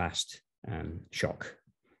very fast shock,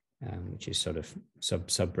 which is sort of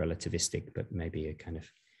sub-relativistic, but maybe a kind of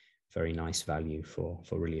very nice value for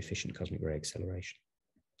really efficient cosmic ray acceleration.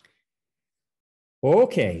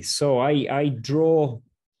 Okay, so I draw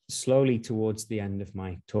slowly towards the end of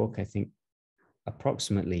my talk, I think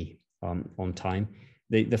approximately on time.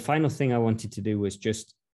 The final thing I wanted to do was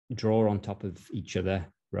just draw on top of each other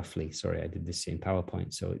roughly. Sorry, I did this in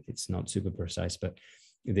PowerPoint, so it's not super precise, but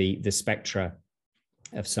the spectra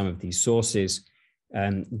of some of these sources.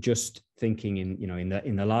 Just thinking in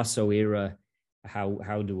the LASO era,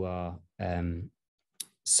 how do our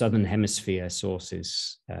southern hemisphere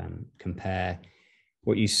sources compare?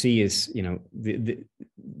 What you see is, the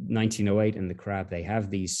 1908 and the Crab, they have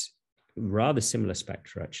these rather similar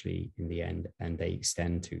spectra actually in the end, and they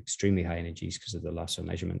extend to extremely high energies because of the LASO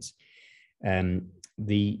measurements.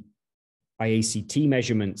 The IACT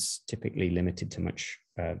measurements typically limited to much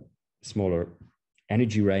smaller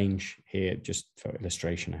energy range. Here, just for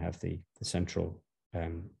illustration, I have the central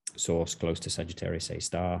source close to Sagittarius A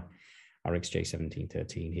star,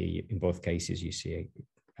 RxJ1713. Here, in both cases, you see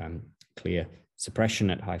a clear suppression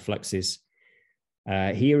at high fluxes.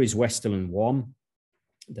 Here is Westerlin 1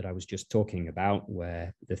 that I was just talking about,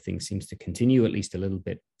 where the thing seems to continue at least a little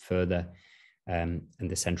bit further, and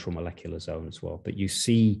the central molecular zone as well. But you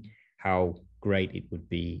see how great it would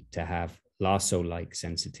be to have LASO-like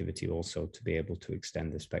sensitivity also to be able to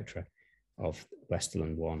extend the spectra of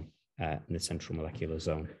Westerlin 1 in the central molecular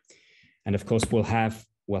zone. And of course, we'll have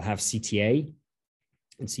CTA,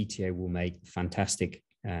 and CTA will make fantastic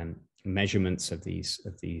measurements of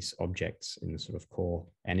these objects in the sort of core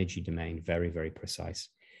energy domain, very, very precise,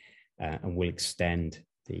 and will extend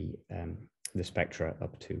the spectra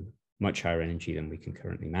up to much higher energy than we can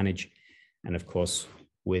currently manage. And of course,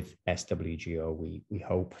 with SWGO, we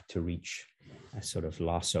hope to reach a sort of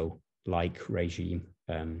LASO-like regime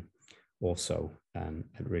also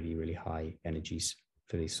at really, really high energies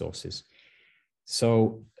for these sources.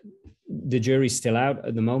 So the jury's still out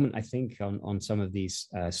at the moment. I think on some of these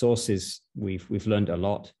sources, we've learned a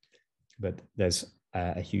lot, but there's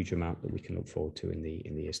a huge amount that we can look forward to in the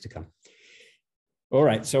years to come. All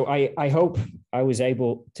right, so I hope I was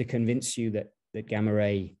able to convince you that gamma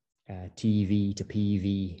ray TeV to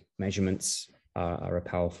PeV measurements are a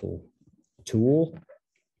powerful tool.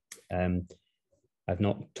 I've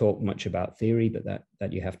not talked much about theory, but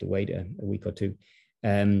that you have to wait a week or two.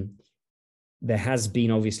 There has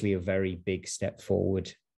been obviously a very big step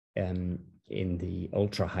forward in the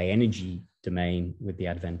ultra high energy domain with the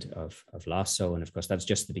advent of LASO, and of course that's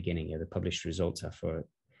just the beginning. The published results are for a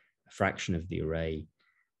fraction of the array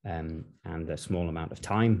and a small amount of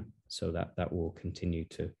time, so that will continue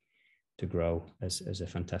to grow as a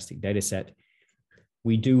fantastic data set.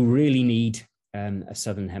 We do really need a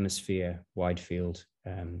southern hemisphere wide field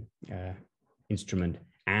instrument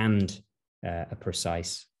and a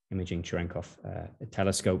precise imaging Cherenkov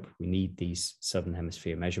telescope. We need these southern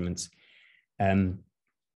hemisphere measurements.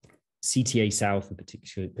 CTA South, and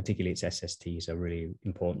particularly its SSTs, are really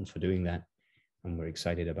important for doing that, and we're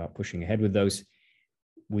excited about pushing ahead with those.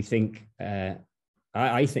 We think,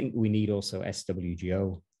 I think we need also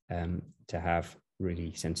SWGO to have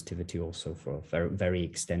really sensitivity also for very, very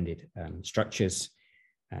extended structures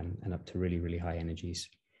and up to really, really high energies.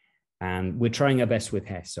 And we're trying our best with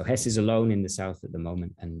HESS. So HESS is alone in the south at the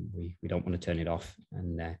moment, and we don't want to turn it off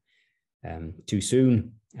and too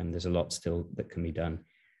soon. And there's a lot still that can be done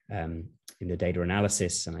in the data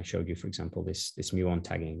analysis. And I showed you, for example, this muon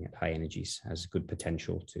tagging at high energies has good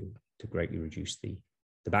potential to greatly reduce the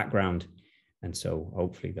background. And so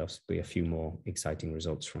hopefully there'll be a few more exciting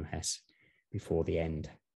results from HESS before the end.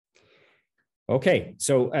 Okay,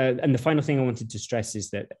 so and the final thing I wanted to stress is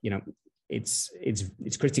that, you know, it's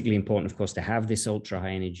critically important, of course, to have this ultra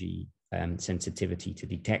high energy sensitivity to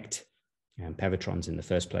detect PeVatrons in the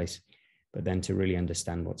first place, but then to really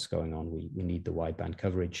understand what's going on, we need the wideband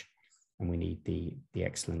coverage, and we need the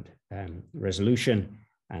excellent resolution,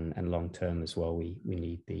 and long term as well, we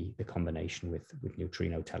need the combination with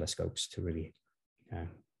neutrino telescopes to really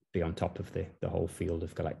be on top of the whole field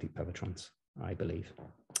of galactic PeVatrons, I believe.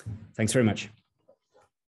 Thanks very much.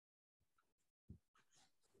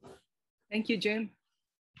 Thank you, Jim.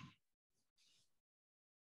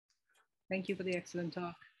 Thank you for the excellent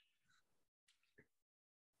talk.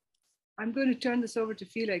 I'm going to turn this over to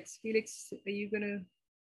Felix. Felix, are you going to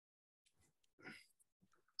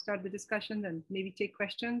start the discussion and maybe take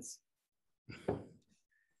questions?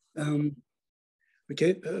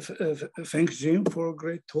 Okay, thanks, Jim, for a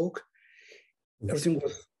great talk. Everything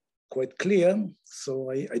was quite clear, so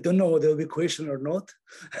I don't know whether there will be a question or not,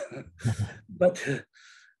 but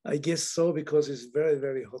I guess so, because it's a very,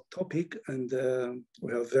 very hot topic, and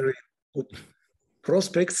we have very good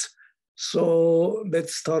prospects. So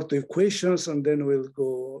let's start with questions, and then we'll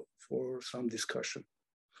go for some discussion.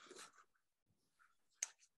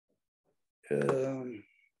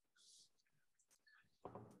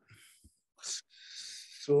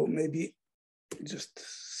 So maybe just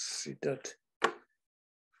see that.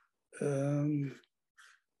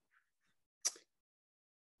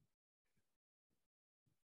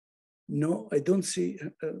 No, I don't see.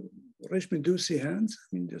 Reshmi, do you see hands?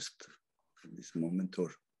 I mean, just at this moment,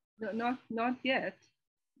 or? No, not yet.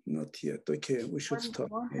 Not yet. Okay, we should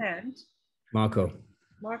start. One hand. Marco,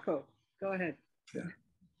 go ahead. Yeah.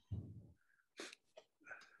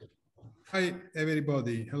 Hi,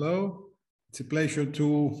 everybody. Hello. It's a pleasure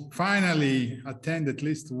to finally attend at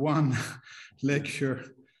least one lecture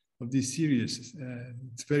of this series.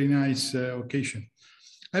 It's a very nice occasion.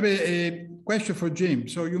 I have a question for Jim.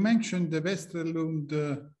 So you mentioned the Westerlund,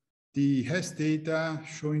 the HESS data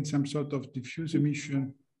showing some sort of diffuse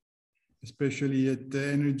emission, especially at the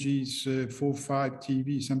energies 4-5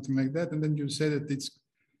 TeV, something like that. And then you said that it's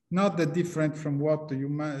not that different from what you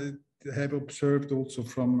might have observed also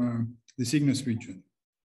from the Cygnus region.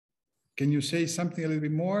 Can you say something a little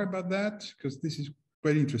bit more about that? Because this is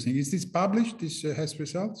very interesting. Is this published, this HESS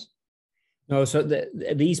results? No, so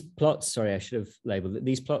these plots, sorry, I should have labeled it.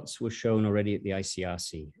 These plots were shown already at the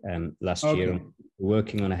ICRC last year. We're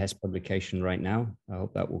working on a HESS publication right now. I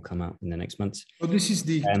hope that will come out in the next months. So this is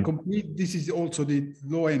the complete, this is also the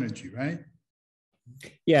low energy, right?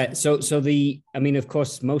 Yeah, so I mean, of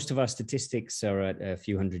course, most of our statistics are at a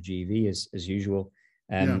few hundred GeV as usual.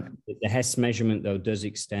 The HESS measurement, though, does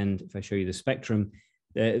extend. If I show you the spectrum,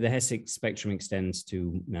 the HESS spectrum extends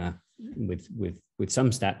to, with some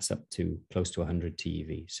stats, up to close to 100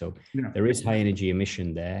 TeV. So there is high energy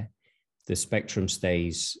emission there. The spectrum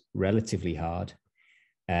stays relatively hard.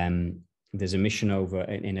 There's emission over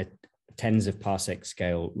in a tens of parsec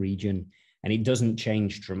scale region. and it doesn't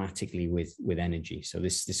change dramatically with energy. So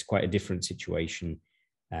this is quite a different situation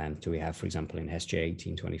to we have, for example, in SJ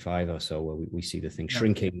 1825 or so, where we see the thing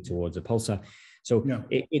shrinking towards a pulsar. So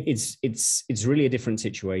it's really a different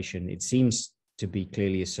situation. It seems to be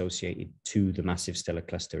clearly associated to the massive stellar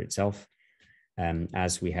cluster itself,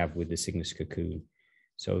 as we have with the Cygnus cocoon.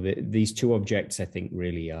 So these two objects, I think,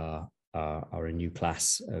 really are a new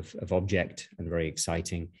class of object and very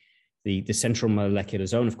exciting. The central molecular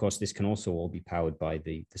zone, of course, this can also all be powered by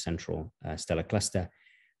the central stellar cluster,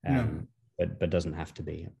 but doesn't have to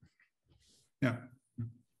be. Yeah.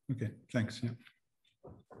 Okay. Thanks. Yeah.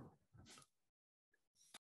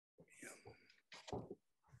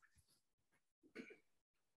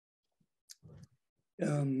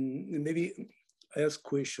 Maybe I ask a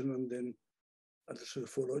question and then others will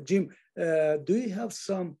follow. Jim, do you have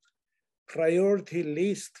some priority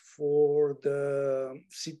list for the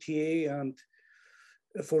CTA and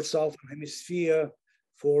for Southern Hemisphere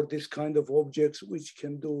for this kind of objects, which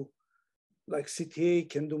can do, like CTA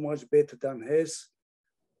can do much better than HESS?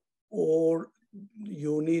 Or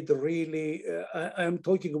you need really, I'm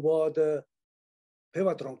talking about the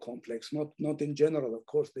PeVatron complex, not in general, of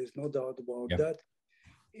course, there's no doubt about that.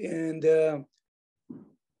 And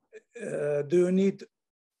do you need,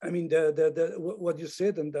 I mean, what you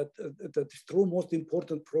said, and that is true, most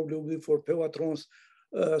important probably for PeVatrons,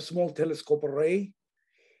 small telescope array.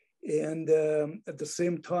 And at the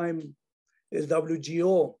same time,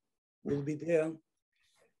 SWGO will be there.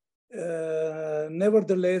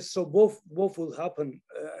 Nevertheless, so both will happen.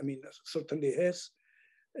 I mean, certainly has.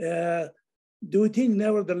 Do you think,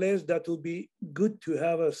 nevertheless, that would be good to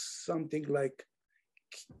have something like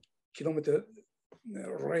kilometer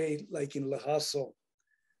array, like in Lhasa?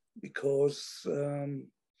 Because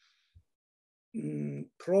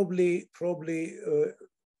probably,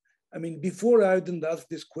 I mean, before I didn't ask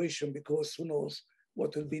this question because who knows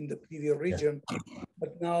what will be in the PV region,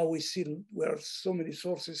 but now we see where so many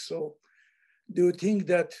sources. So do you think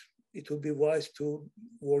that it would be wise to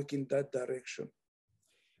work in that direction?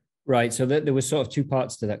 Right, so there were sort of two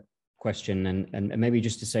parts to that question, and maybe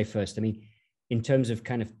just to say first, I mean, in terms of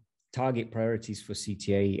kind of target priorities for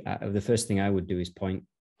CTA, the first thing I would do is point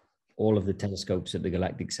all of the telescopes at the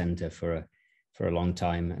Galactic Center for a long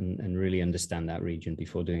time and really understand that region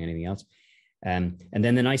before doing anything else. And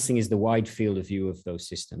then the nice thing is the wide field of view of those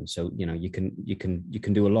systems. So you know you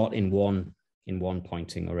can do a lot in one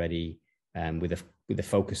pointing already, with a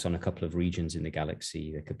focus on a couple of regions in the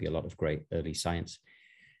galaxy. There could be a lot of great early science.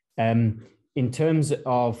 In terms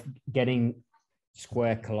of getting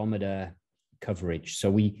square kilometer coverage,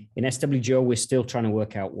 so in SWGO we're still trying to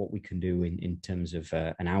work out what we can do in terms of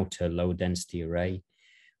an outer low density array.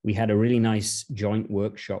 We had a really nice joint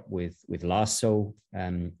workshop with LASO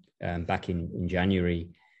back in January,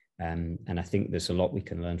 and I think there's a lot we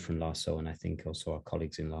can learn from LASO, and I think also our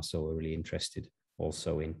colleagues in LASO are really interested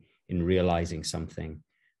also in realizing something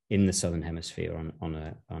in the Southern Hemisphere on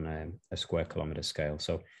a square kilometer scale.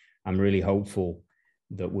 So I'm really hopeful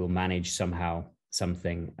that we'll manage somehow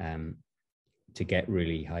something to get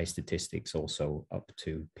really high statistics also up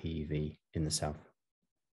to PeV in the south.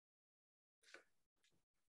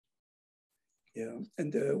 Yeah,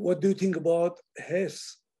 and what do you think about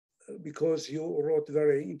HESS? Because you wrote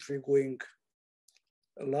very intriguing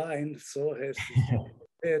line, so HESS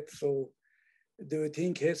is so do you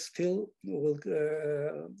think HESS still will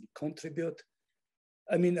contribute?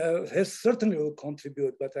 I mean, HESS certainly will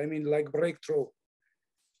contribute, but I mean, like breakthrough.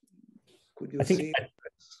 Could you see?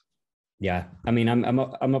 Yeah, I mean,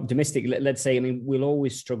 I'm optimistic. Let's say, I mean, we'll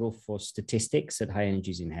always struggle for statistics at high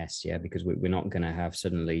energies in HESS, yeah, because we're not going to have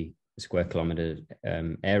suddenly square kilometer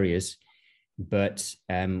areas, but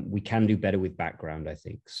we can do better with background, I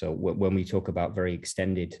think. So when we talk about very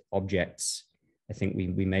extended objects, I think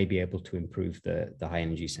we may be able to improve the high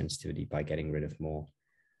energy sensitivity by getting rid of more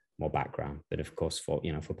background. But of course, for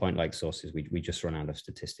point light sources, we just run out of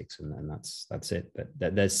statistics, and that's it. But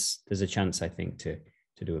there's a chance, I think, to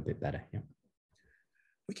do a bit better. Yeah.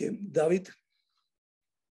 Okay, David.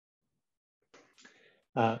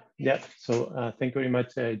 So thank you very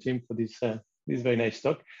much, Jim, for this very nice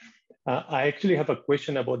talk. I actually have a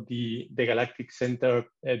question about the Galactic Center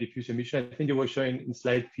diffuse emission. I think you were showing in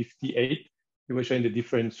slide 58, you were showing the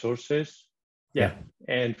different sources. Yeah.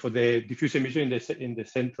 And for the diffuse emission in the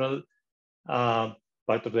central part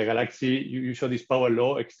of the galaxy, you show this power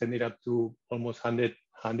law extended up to almost 100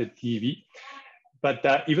 TeV. But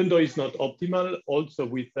even though it's not optimal, also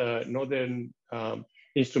with northern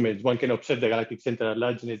instruments, one can observe the galactic center at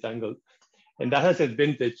large net angle. And that has an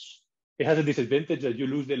advantage. It has a disadvantage that you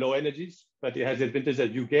lose the low energies, but it has the advantage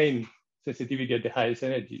that you gain sensitivity at the highest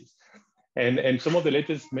energies. And some of the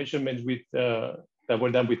latest measurements with that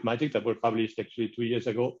were done with MAGIC that were published actually 2 years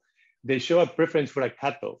ago, they show a preference for a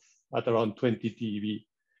cutoff at around 20 TeV.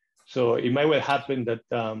 So it might well happen that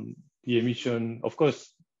the emission, of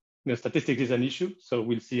course, statistics is an issue, so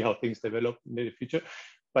we'll see how things develop in the future.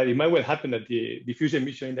 But it might well happen that the diffuse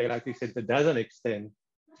emission in the galactic center doesn't extend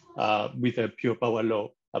with a pure power law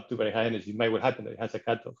up to very high energy. It might well happen that it has a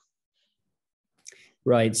cutoff.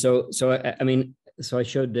 Right. So I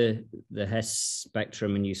showed the Hess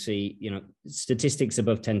spectrum, and you see, statistics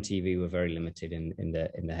above 10 TeV were very limited in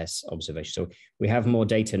the Hess observation. So we have more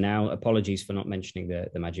data now. Apologies for not mentioning the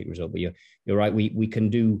MAGIC result, but you're right. We can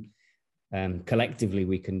do collectively,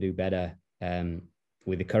 we can do better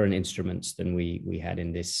with the current instruments than we had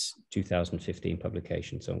in this 2015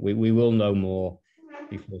 publication. So we will know more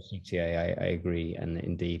before CTA. I agree, and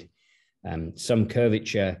indeed, some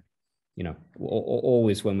curvature.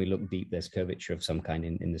 Always when we look deep, there's curvature of some kind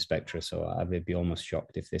in the spectra. So I would be almost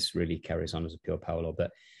shocked if this really carries on as a pure power law.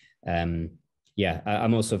 But yeah,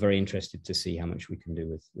 I'm also very interested to see how much we can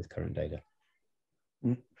do with current data.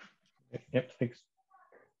 Yep, thanks.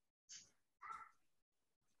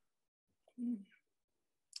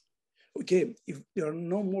 Okay, if there are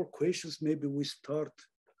no more questions, maybe we start.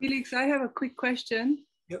 Felix, I have a quick question.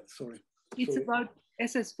 Yeah, sorry. It's about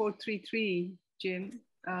SS433, Jim.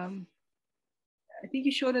 I think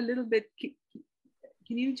you showed a little bit.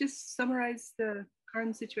 Can you just summarize the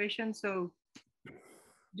current situation? So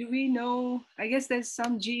do we know, I guess there's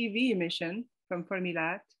some GeV emission from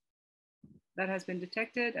Fermilab that has been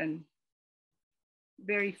detected and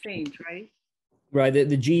very faint, right? Right. The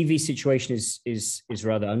GeV situation is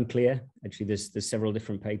rather unclear. Actually, there's several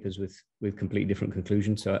different papers with completely different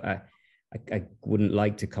conclusions. So I wouldn't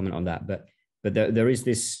like to comment on that, but there is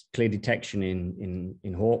this clear detection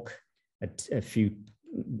in Hawk, a few,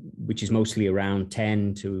 which is mostly around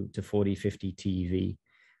 10 to 40, 50 TeV,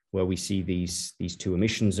 where we see these two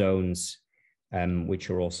emission zones, which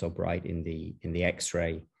are also bright in the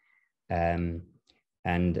X-ray,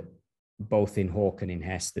 and both in Hawk and in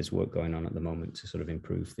Hess, there's work going on at the moment to sort of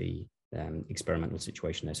improve the experimental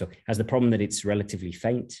situation there. So it has the problem that it's relatively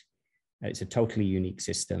faint. It's a totally unique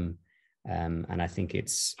system. And I think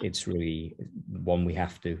it's really one we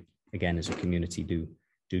have to, again, as a community, do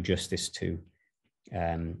justice to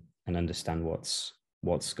and understand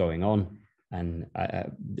what's going on. And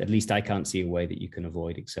at least I can't see a way that you can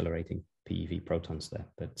avoid accelerating PeV protons there,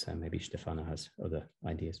 but maybe Stefano has other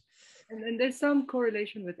ideas. And there's some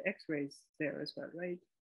correlation with X-rays there as well, right?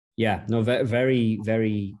 Yeah, no, very,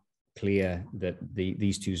 very clear that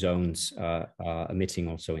these two zones are emitting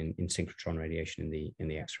also in synchrotron radiation in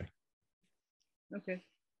the X-ray. Okay.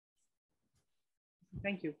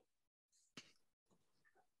 Thank you.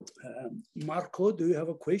 Marco, do you have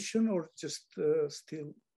a question or just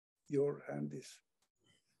still your hand is?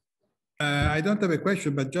 I don't have a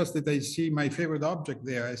question, but just that I see my favorite object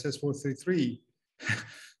there, SS433.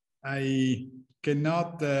 I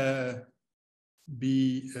cannot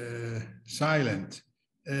be silent.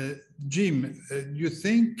 Jim, you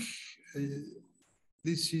think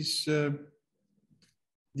this is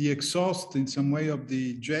the exhaust in some way of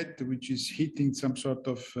the jet, which is hitting some sort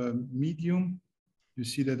of medium? You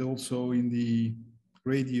see that also in the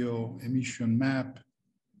radio emission map.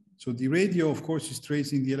 So the radio, of course, is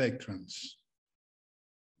tracing the electrons.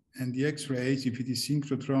 And the X-rays, if it is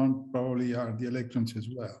synchrotron, probably are the electrons as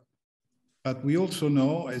well. But we also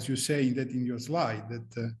know, as you say that in your slide,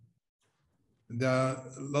 that there are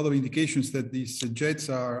a lot of indications that these jets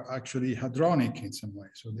are actually hadronic in some way.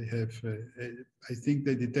 So they have, I think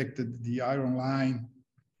they detected the iron line,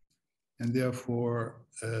 and therefore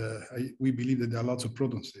we believe that there are lots of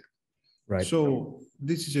protons there. Right. So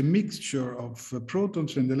this is a mixture of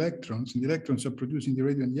protons and the electrons are producing the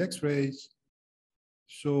radio and the X-rays.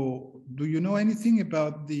 So do you know anything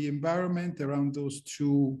about the environment around those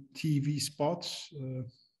two TeV spots?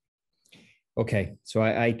 Okay, so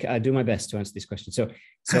I do my best to answer this question. So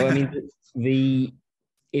I mean,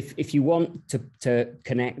 if you want to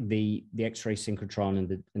connect the X-ray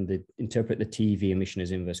synchrotron and interpret the TeV emission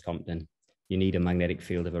as inverse Compton, you need a magnetic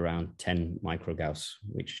field of around 10 microgauss,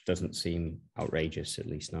 which doesn't seem outrageous, at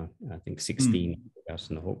least now. I think 16 microgauss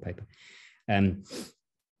in the Hawk paper.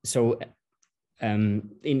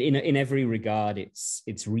 In every regard,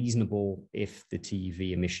 it's reasonable if the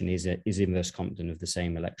TeV emission is inverse Compton of the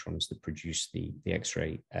same electrons that produce the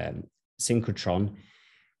X-ray synchrotron.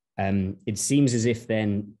 It seems as if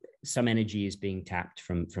then some energy is being tapped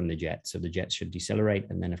from the jet, so the jet should decelerate.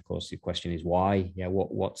 And then, of course, the question is why? Yeah,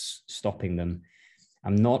 what's stopping them?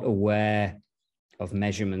 I'm not aware of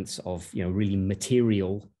measurements of really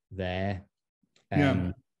material there.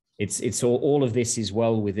 it's all of this is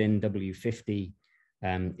well within W50.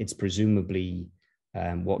 It's presumably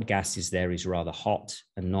what gas is there is rather hot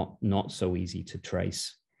and not so easy to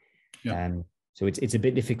trace. Yeah. So it's a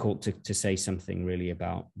bit difficult to say something really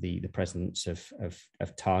about the presence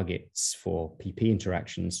of targets for PP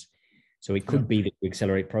interactions. So it could be that we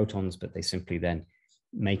accelerate protons, but they simply then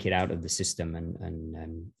make it out of the system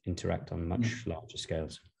and interact on much larger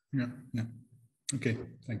scales. Yeah. Okay,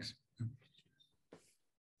 thanks.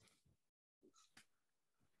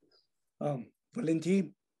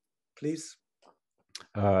 Valentin, please.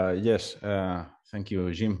 Yes, thank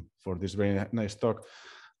you, Jim, for this very nice talk.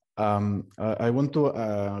 I want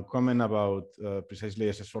to comment about precisely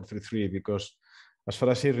SS433 because, as far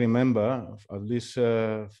as I remember, at least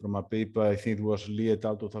from a paper, I think it was Lee et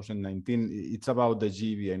al. 2019, it's about the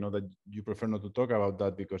GeV. I know that you prefer not to talk about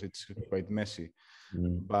that because it's quite messy.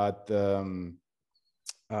 But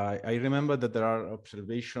I remember that there are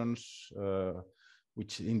observations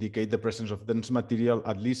which indicate the presence of dense material,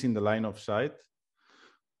 at least in the line of sight,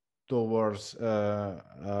 towards,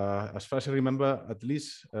 as far as I remember, at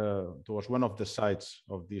least towards one of the sides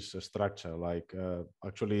of this structure. Like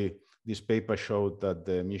actually, this paper showed that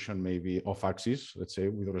the emission may be off axis, let's say,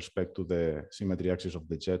 with respect to the symmetry axis of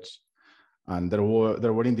the jets. And there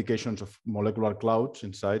were indications of molecular clouds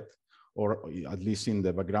inside, or at least in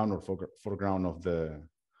the background or foreground of the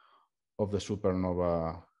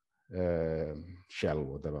supernova shell,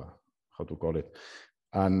 whatever, how to call it.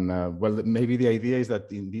 And well, maybe the idea is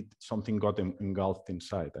that indeed something got engulfed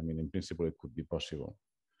inside. I mean, in principle, it could be possible.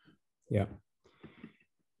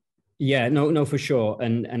 Yeah, no, for sure.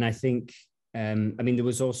 And I think, I mean, there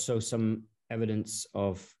was also some evidence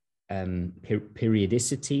of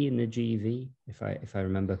periodicity in the GeV, if I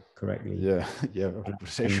remember correctly. Yeah,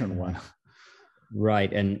 precision one.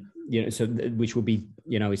 Right, and so which would be,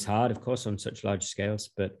 it's hard, of course, on such large scales,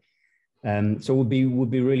 but so would be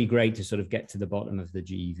really great to sort of get to the bottom of the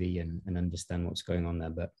GeV and understand what's going on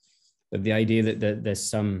there. But the idea that there's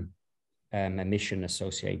some emission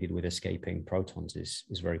associated with escaping protons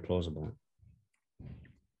is very plausible.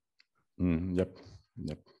 Yep.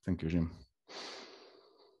 Thank you, Jim.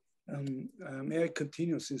 May I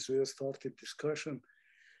continue since we have started discussion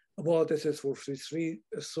about SS433?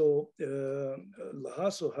 So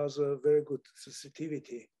LHAASO has a very good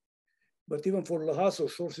sensitivity. But even for LHAASO,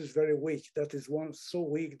 source is very weak. That is one so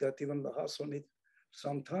weak that even LHAASO needs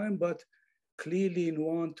some time, but clearly in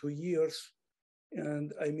 1-2 years,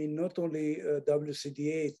 and I mean not only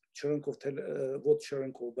WCDA, Cherenkov,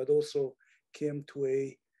 but also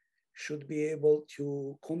KM2A should be able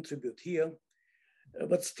to contribute here.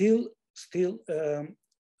 But still,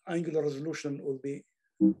 angular resolution will be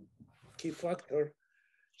key factor.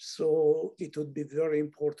 So it would be very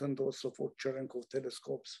important also for Cherenkov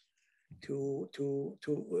telescopes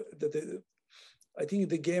I think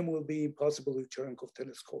the game will be impossible with Cherenkov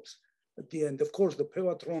telescopes at the end. Of course, the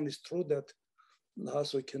PeVatron is true that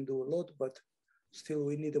LHAASO can do a lot, but still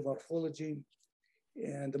we need a morphology,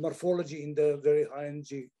 and the morphology in the very high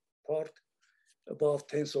energy part, above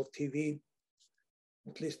tens of TeV,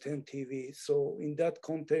 at least 10 TeV. So in that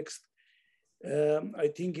context, I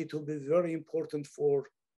think it will be very important for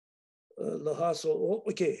LHAASO.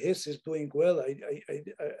 Okay, HESS is doing well.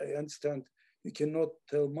 I understand you cannot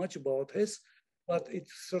tell much about HESS, but it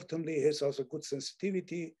certainly HESS has a good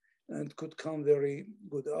sensitivity and could come very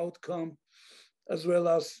good outcome, as well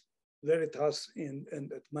as Veritas and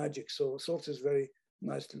at MAGIC. So source is very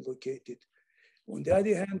nicely located. On the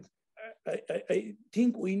other hand, I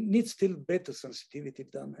think we need still better sensitivity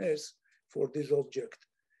than HESS for this object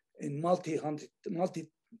in multi-tens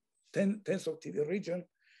of TeV region.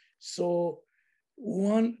 So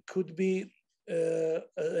one could be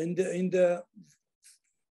in the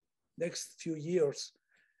next few years,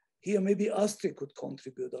 here maybe ASTRI could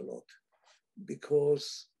contribute a lot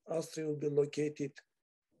because ASTRI will be located.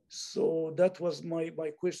 So that was my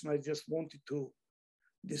question. I just wanted to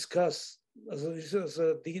discuss as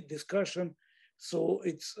a discussion. So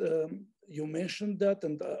it's, you mentioned that,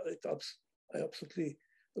 and I absolutely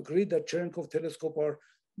agree that Cherenkov telescope are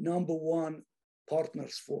 #1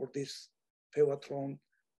 partners for this PeVatron,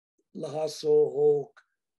 LHAASO, Hawk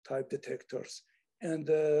type detectors. And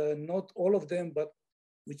not all of them, but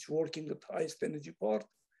which working at highest energy part.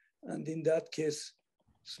 And in that case,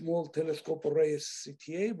 small telescope arrays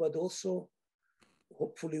CTA, but also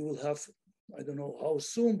hopefully we'll have, I don't know how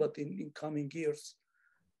soon, but in coming years,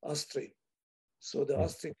 ASTRI. So the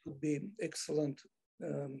ASTRI could be excellent.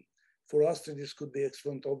 For ASTRI, this could be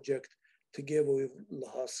excellent object together with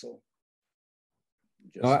LHAASO.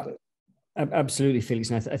 Absolutely, Felix.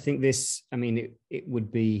 And I think this, I mean, it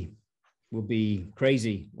would be would be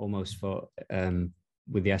crazy almost for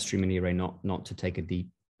with the Astro Mini Array not to take a deep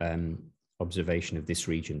observation of this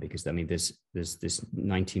region, because I mean there's this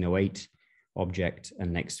 1908 object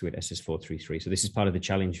and next to it SS433. So this is part of the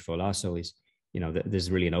challenge for LASO is, you know,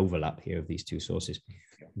 there's really an overlap here of these two sources,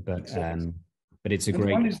 but exactly. But it's a and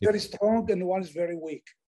great. One is very strong and one is very weak.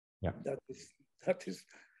 Yeah, that is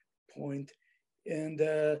point. And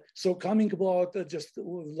so coming about just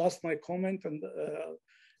last my comment and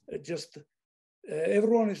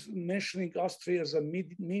everyone is mentioning Astro as a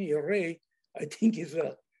mini array. I think is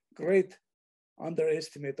a great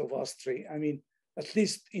underestimate of Astro. I mean, at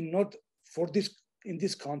least in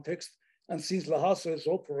this context, and since LHAASO is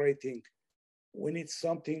operating, we need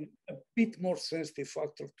something a bit more sensitive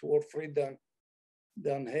factor 2 or 3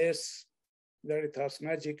 than HES, Veritas,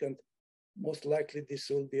 Magic, and most likely this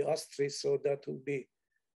will be Astro. So that will be,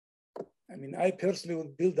 I mean, I personally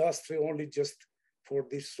would build Astro only just for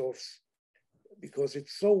this source because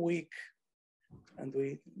it's so weak and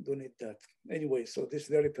we don't need that. Anyway, so this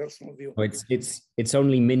very personal view. Oh, it's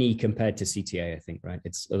only mini compared to CTA, I think, right?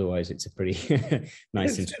 Otherwise it's a pretty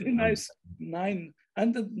nice. It's very nice 9,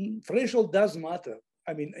 and the threshold does matter.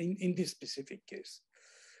 I mean, in this specific case.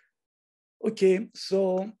 Okay,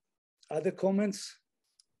 so other comments?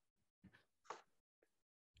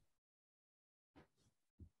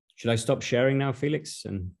 Should I stop sharing now, Felix?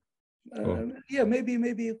 And yeah, maybe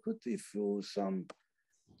you could, if you some.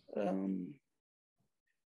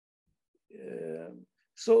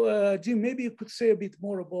 So Jim, maybe you could say a bit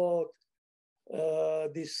more about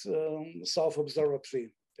this South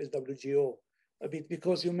Observatory, SWGO, a bit,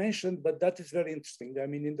 because you mentioned, but that is very interesting. I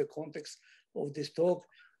mean, in the context of this talk,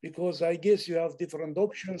 because I guess you have different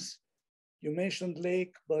options. You mentioned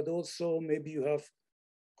Lake, but also maybe you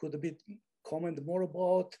could a bit comment more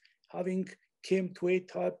about having KM2A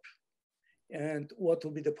type and what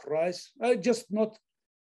will be the price. Just not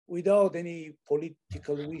without any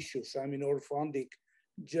political issues, I mean, or funding.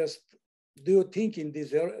 Just do you think in this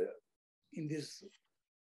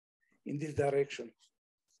direction?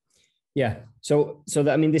 Yeah. So that,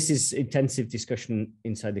 I mean, this is intensive discussion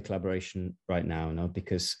inside the collaboration right now, no?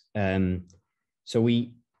 Because so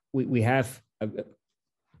we have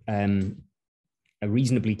a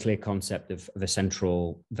reasonably clear concept of a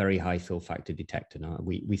central, very high fill factor detector. Now,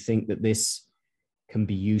 we think that this can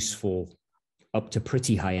be useful up to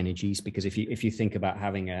pretty high energies, because if you think about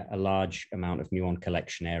having a large amount of muon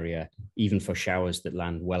collection area, even for showers that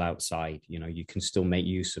land well outside, you know, you can still make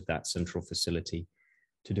use of that central facility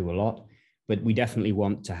to do a lot. But we definitely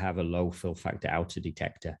want to have a low fill factor outer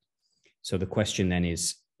detector. So the question then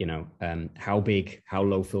is, you know, how big, how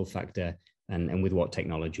low fill factor, and with what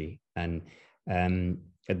technology? And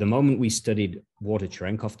at the moment, we studied water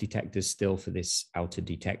Cherenkov detectors still for this outer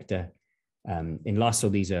detector. In LASO,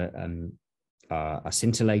 these are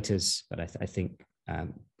scintillators, but I think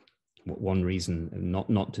one reason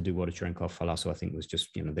not to do water Cherenkov for LASO, I think, was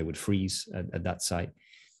just, you know, they would freeze at that site.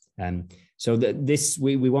 So this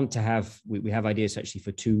we want to have, we have ideas actually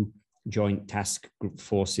for 2 joint task group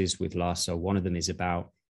forces with LASO. One of them is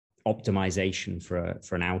about optimization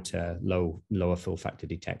for an outer lower fill factor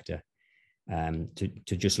detector,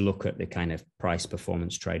 to just look at the kind of price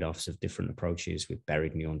performance trade-offs of different approaches with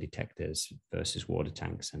buried muon detectors versus water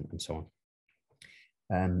tanks and so on.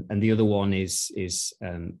 And the other one is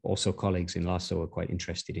also colleagues in LASO are quite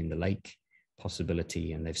interested in the lake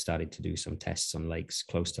possibility, and they've started to do some tests on lakes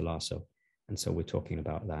close to LASO. And so we're talking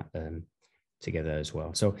about that together as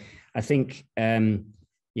well. So I think,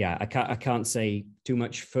 yeah, I can't say too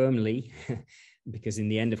much firmly because in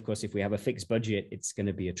the end, of course, if we have a fixed budget, it's going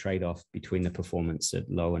to be a trade-off between the performance at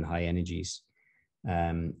low and high energies.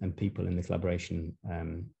 And people in the collaboration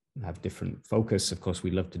have different focus. Of course,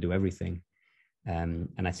 we love to do everything. And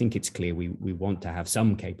I think it's clear we want to have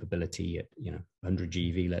some capability at, you know, 100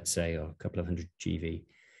 GeV, let's say, or a couple of 100 GeV,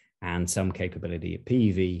 and some capability at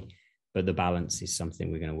PeV, but the balance is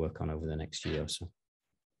something we're going to work on over the next year or so.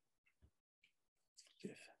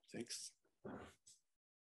 Okay, thanks.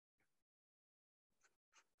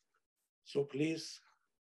 So please,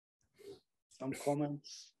 some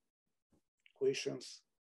comments, questions.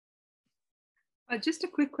 Just a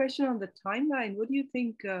quick question on the timeline. What do you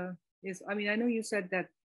think I mean, I know you said that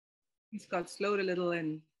it's got slowed a little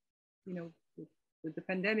and, you know, with the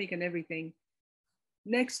pandemic and everything.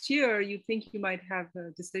 Next year, you think you might have a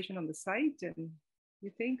decision on the site, and you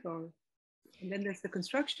think, and then there's the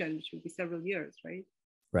construction, which will be several years, right?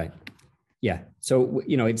 Right. Yeah. So,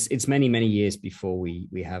 you know, it's many, many years before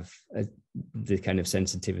we have the kind of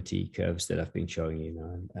sensitivity curves that I've been showing you,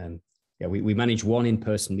 know, and yeah, we managed one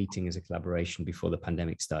in-person meeting as a collaboration before the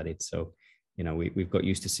pandemic started. So you know, we've got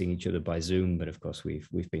used to seeing each other by Zoom, but of course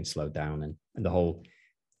we've been slowed down, and the whole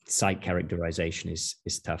site characterization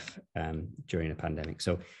is tough during a pandemic.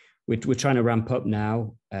 So we're trying to ramp up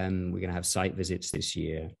now. We're going to have site visits this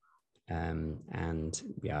year, and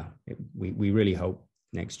yeah, we really hope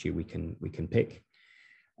next year we can pick.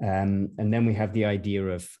 And then we have the idea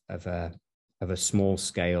of a small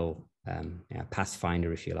scale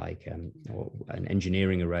pathfinder, if you like, or an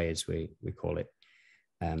engineering array, as we call it,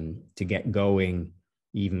 to get going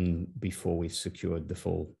even before we've secured the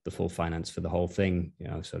full finance for the whole thing. You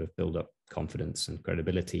know, sort of build up confidence and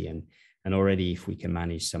credibility, and already if we can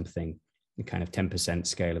manage something, the kind of 10%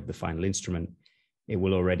 scale of the final instrument, it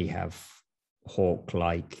will already have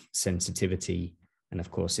Hawk-like sensitivity. And of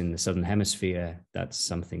course, in the Southern Hemisphere, that's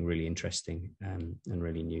something really interesting and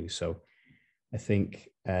really new. So I think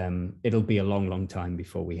it'll be a long time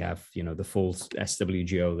before we have, you know, the full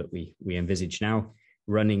SWGO that we envisage now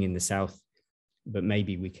running in the South, but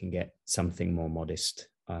maybe we can get something more modest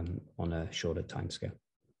on a shorter timescale.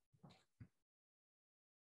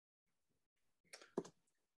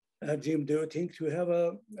 Jim, do you think you have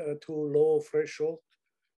a too low threshold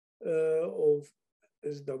of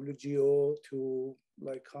SWGO to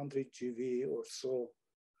like 100 GeV or so?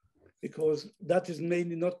 Because that is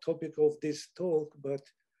mainly not topic of this talk, but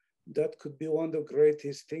that could be one of the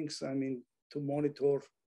greatest things, I mean, to monitor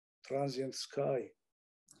transient sky.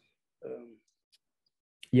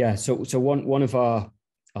 Yeah, so one of our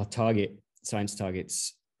science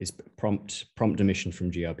targets is prompt emission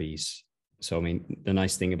from GRBs. So I mean, the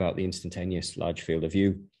nice thing about the instantaneous large field of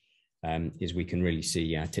view is we can really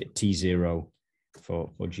see T0 for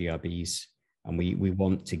GRBs, and we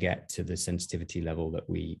want to get to the sensitivity level that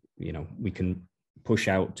we can push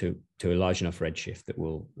out to a large enough redshift that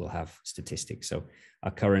we'll have statistics. So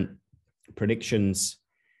our current predictions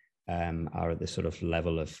are at the sort of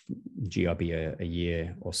level of GRB a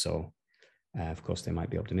year or so. Of course, they might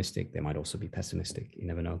be optimistic. They might also be pessimistic. You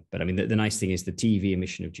never know. But I mean, the nice thing is the TeV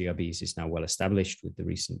emission of GRBs is now well established with the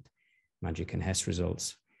recent MAGIC and HESS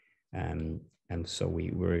results. And so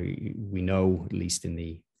we know, at least in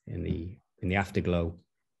the afterglow,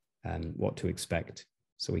 what to expect.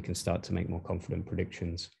 So we can start to make more confident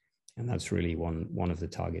predictions. And that's really one of the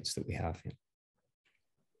targets that we have.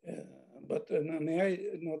 Yeah. But may I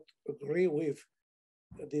not agree with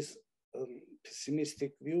this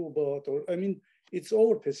pessimistic view about, or I mean, it's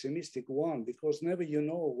over pessimistic one, because never you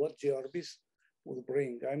know what GRBs will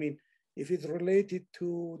bring. I mean, if it's related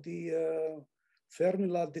to the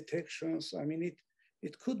Fermi-Lat detections, I mean,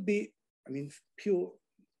 it could be, I mean, pure,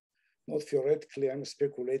 not theoretically, I'm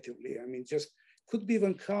speculatively, I mean, just could be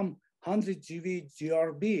even come 100 GeV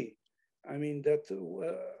GRB. I mean,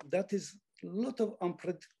 that is a lot of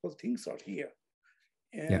unpredictable things are here.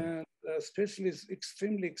 And especially it's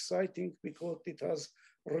extremely exciting because it has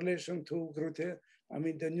relation to I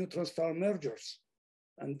mean, the neutron star mergers.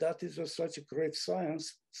 And that is such a great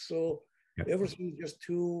science. So everything just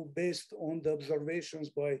based on the observations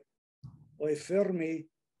by Fermi,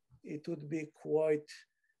 it would be quite,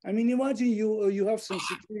 I mean, imagine you have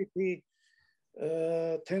sensitivity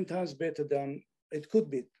 10 times better than, it could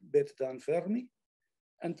be better than Fermi.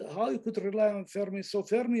 And how you could rely on Fermi. So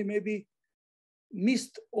Fermi maybe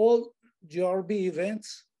missed all GRB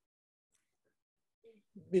events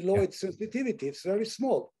below its sensitivity. It's very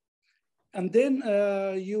small. And then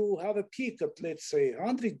you have a peak at, let's say,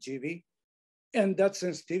 100 GeV, and that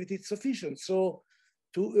sensitivity is sufficient. So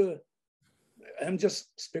I'm just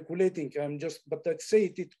speculating, but I'd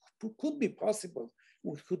say it could be possible.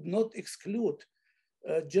 We could not exclude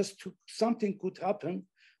something could happen,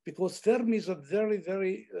 because Fermi is a very,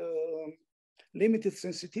 very limited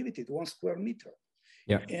sensitivity to 1 square meter.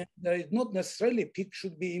 Yeah. And not necessarily peak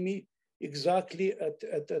should be exactly at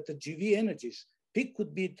the GeV energies. Peak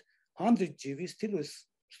could be 100 GeV, still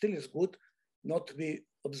is good not to be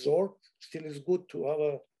absorbed, still is good to have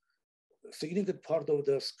a significant part of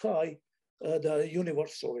the sky, the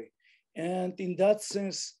universe, sorry. And in that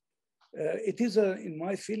sense, it is in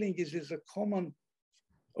my feeling, it is a common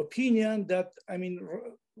opinion that, I mean,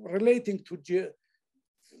 relating to,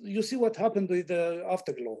 you see what happened with the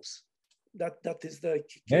afterglows. That is the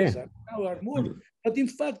case. Yeah. Now are more, but in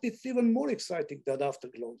fact, it's even more exciting than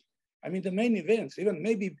afterglow. I mean, the main events, even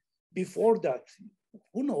maybe before that,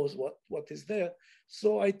 who knows what is there.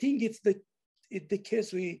 So I think it's the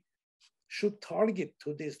case we should target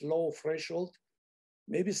to this low threshold.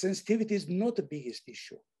 Maybe sensitivity is not the biggest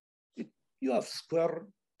issue. You have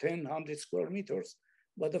 10, 100 square meters,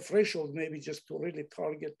 but the threshold maybe just to really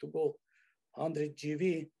target to go 100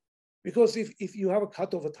 GeV. Because if you have a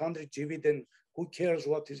cutoff at 100 GeV, then who cares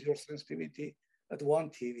what is your sensitivity at 1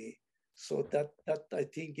 TeV? So that I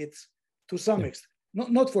think it's to some extent,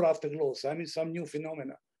 not for afterglows, I mean some new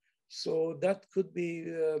phenomena. So that could be,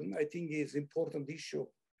 I think, is important issue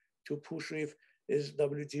to push with is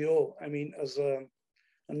WGO. I mean, as a,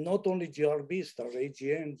 and not only GRB star,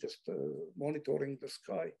 AGN, just monitoring the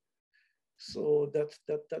sky. So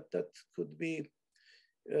that could be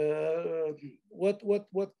what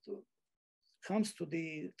comes to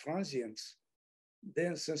the transients.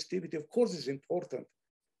 Then sensitivity, of course, is important,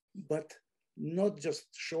 but not just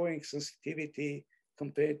showing sensitivity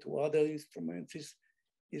compared to other instruments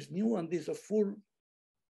is new, and is a full,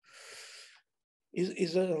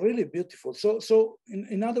 is a really beautiful. So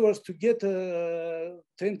in other words, to get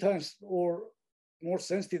 10 times or more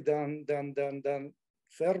sensitive than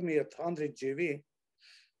Fermi at 100 GeV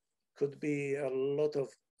could be a lot of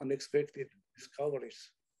unexpected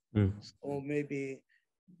discoveries. Mm. So maybe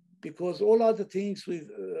because all other things with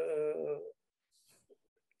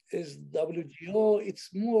is WGO, it's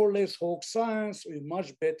more or less Hawk science with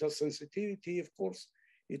much better sensitivity. Of course,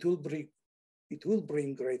 it will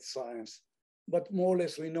bring great science, but more or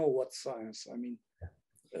less we know what science. I mean,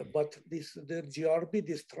 but the GRB,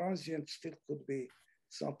 this transient still could be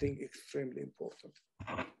something extremely important.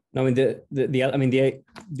 No, I mean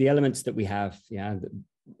the elements that we have,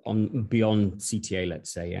 on beyond CTA,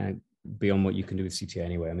 let's say, beyond what you can do with CTA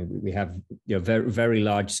anyway. I mean, we have very, very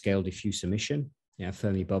large scale diffuse emission,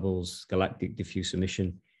 Fermi bubbles, galactic diffuse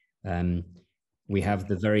emission. We have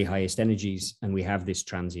the very highest energies, and we have this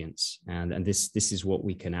transience, and this is what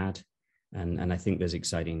we can add, and I think there's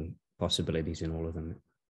exciting possibilities in all of them.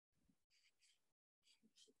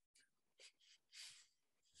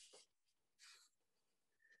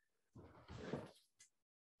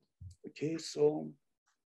 Okay, so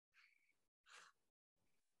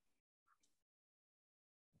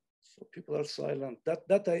people are silent.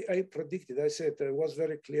 That I predicted. I said it was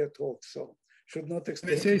very clear talk, so should not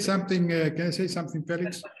explain. Can I say something? Can I say something,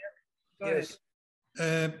 Felix? Yes.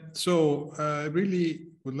 So I really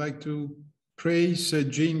would like to praise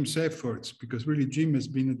Jim's efforts, because really Jim has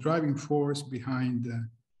been a driving force behind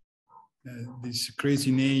this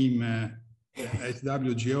crazy name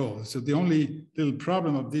SWGO. So the only little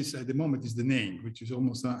problem of this at the moment is the name, which is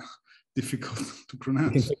almost difficult to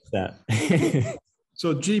pronounce. You can fix that.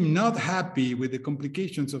 So Jim, not happy with the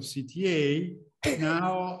complications of CTA,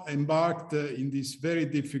 now embarked in this very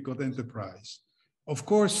difficult enterprise. Of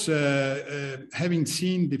course, having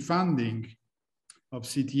seen the funding of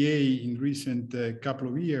CTA in recent couple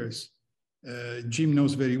of years, Jim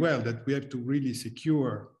knows very well that we have to really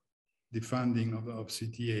secure the funding of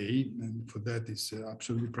CTA, and for that is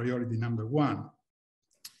absolutely priority number one,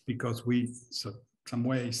 because we some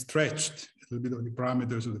way stretched a little bit of the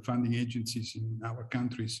parameters of the funding agencies in our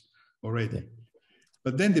countries already.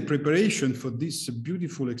 But then the preparation for this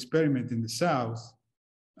beautiful experiment in the South,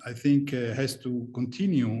 I think has to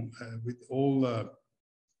continue with all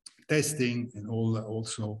testing and all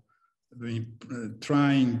also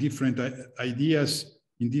trying different ideas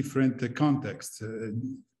in different contexts.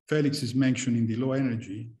 Felix is mentioning the low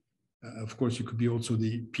energy. Of course, it could be also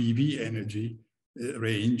the PV energy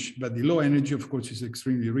range, but the low energy, of course, is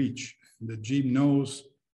extremely rich. The Jim knows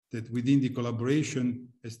that within the collaboration,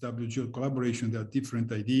 SWGO collaboration, there are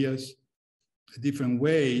different ideas, different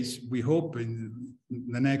ways. We hope in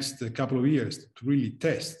the next couple of years to really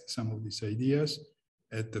test some of these ideas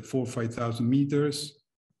at the 4,000 or 5,000 meters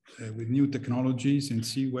with new technologies, and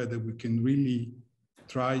see whether we can really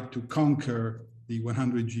try to conquer the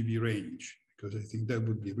 100 GeV range, because I think that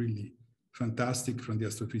would be really fantastic from the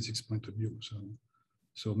astrophysics point of view.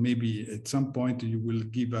 So maybe at some point you will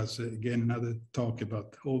give us again another talk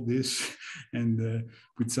about all this, and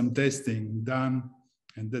with some testing done,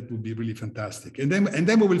 and that would be really fantastic. And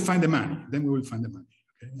then we will find the money. Then we will find the money.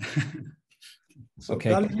 Okay. So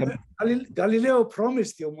okay. Galileo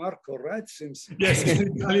promised you, Marco, right? Since yes,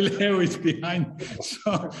 Galileo is behind.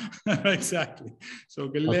 So exactly. So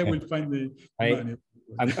Galileo will find the money.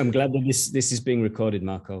 I'm glad that this is being recorded,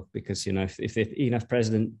 Marco, because if the ENAF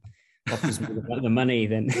president offers me the money,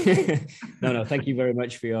 then no. Thank you very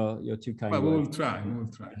much for your two kind words. We will try. We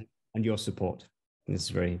will try. And your support. It's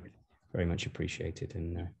very, very much appreciated,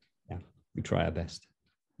 and we try our best.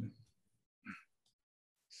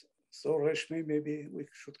 So Reshmi, maybe we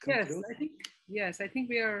should conclude. Yes, I think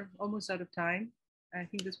we are almost out of time. I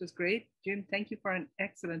think this was great. Jim, thank you for an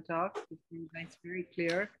excellent talk. It's very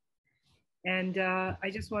clear. And I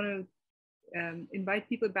just want to invite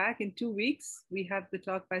people back in 2 weeks. We have the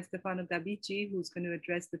talk by Stefano Gabici, who's going to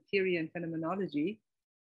address the theory and phenomenology.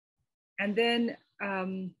 And then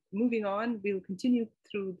moving on, we'll continue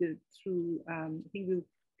I think we'll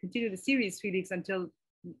continue the series, Felix, until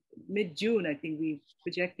mid-June, I think we're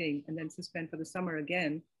projecting, and then suspend for the summer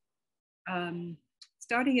again.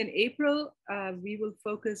 Starting in April, we will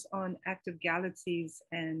focus on active galaxies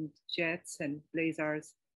and jets and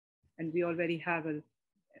blazars. And we already have an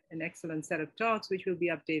excellent set of talks, which will be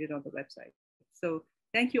updated on the website. So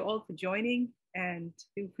thank you all for joining, and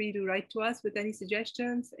feel free to write to us with any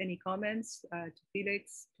suggestions, any comments, to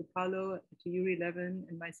Felix, to Paulo, to Yuri Levin,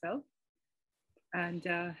 and myself. And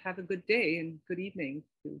have a good day and good evening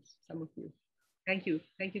to some of you. Thank you.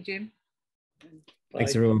 Thank you, Jim.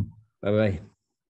 Thanks, everyone. Bye-bye.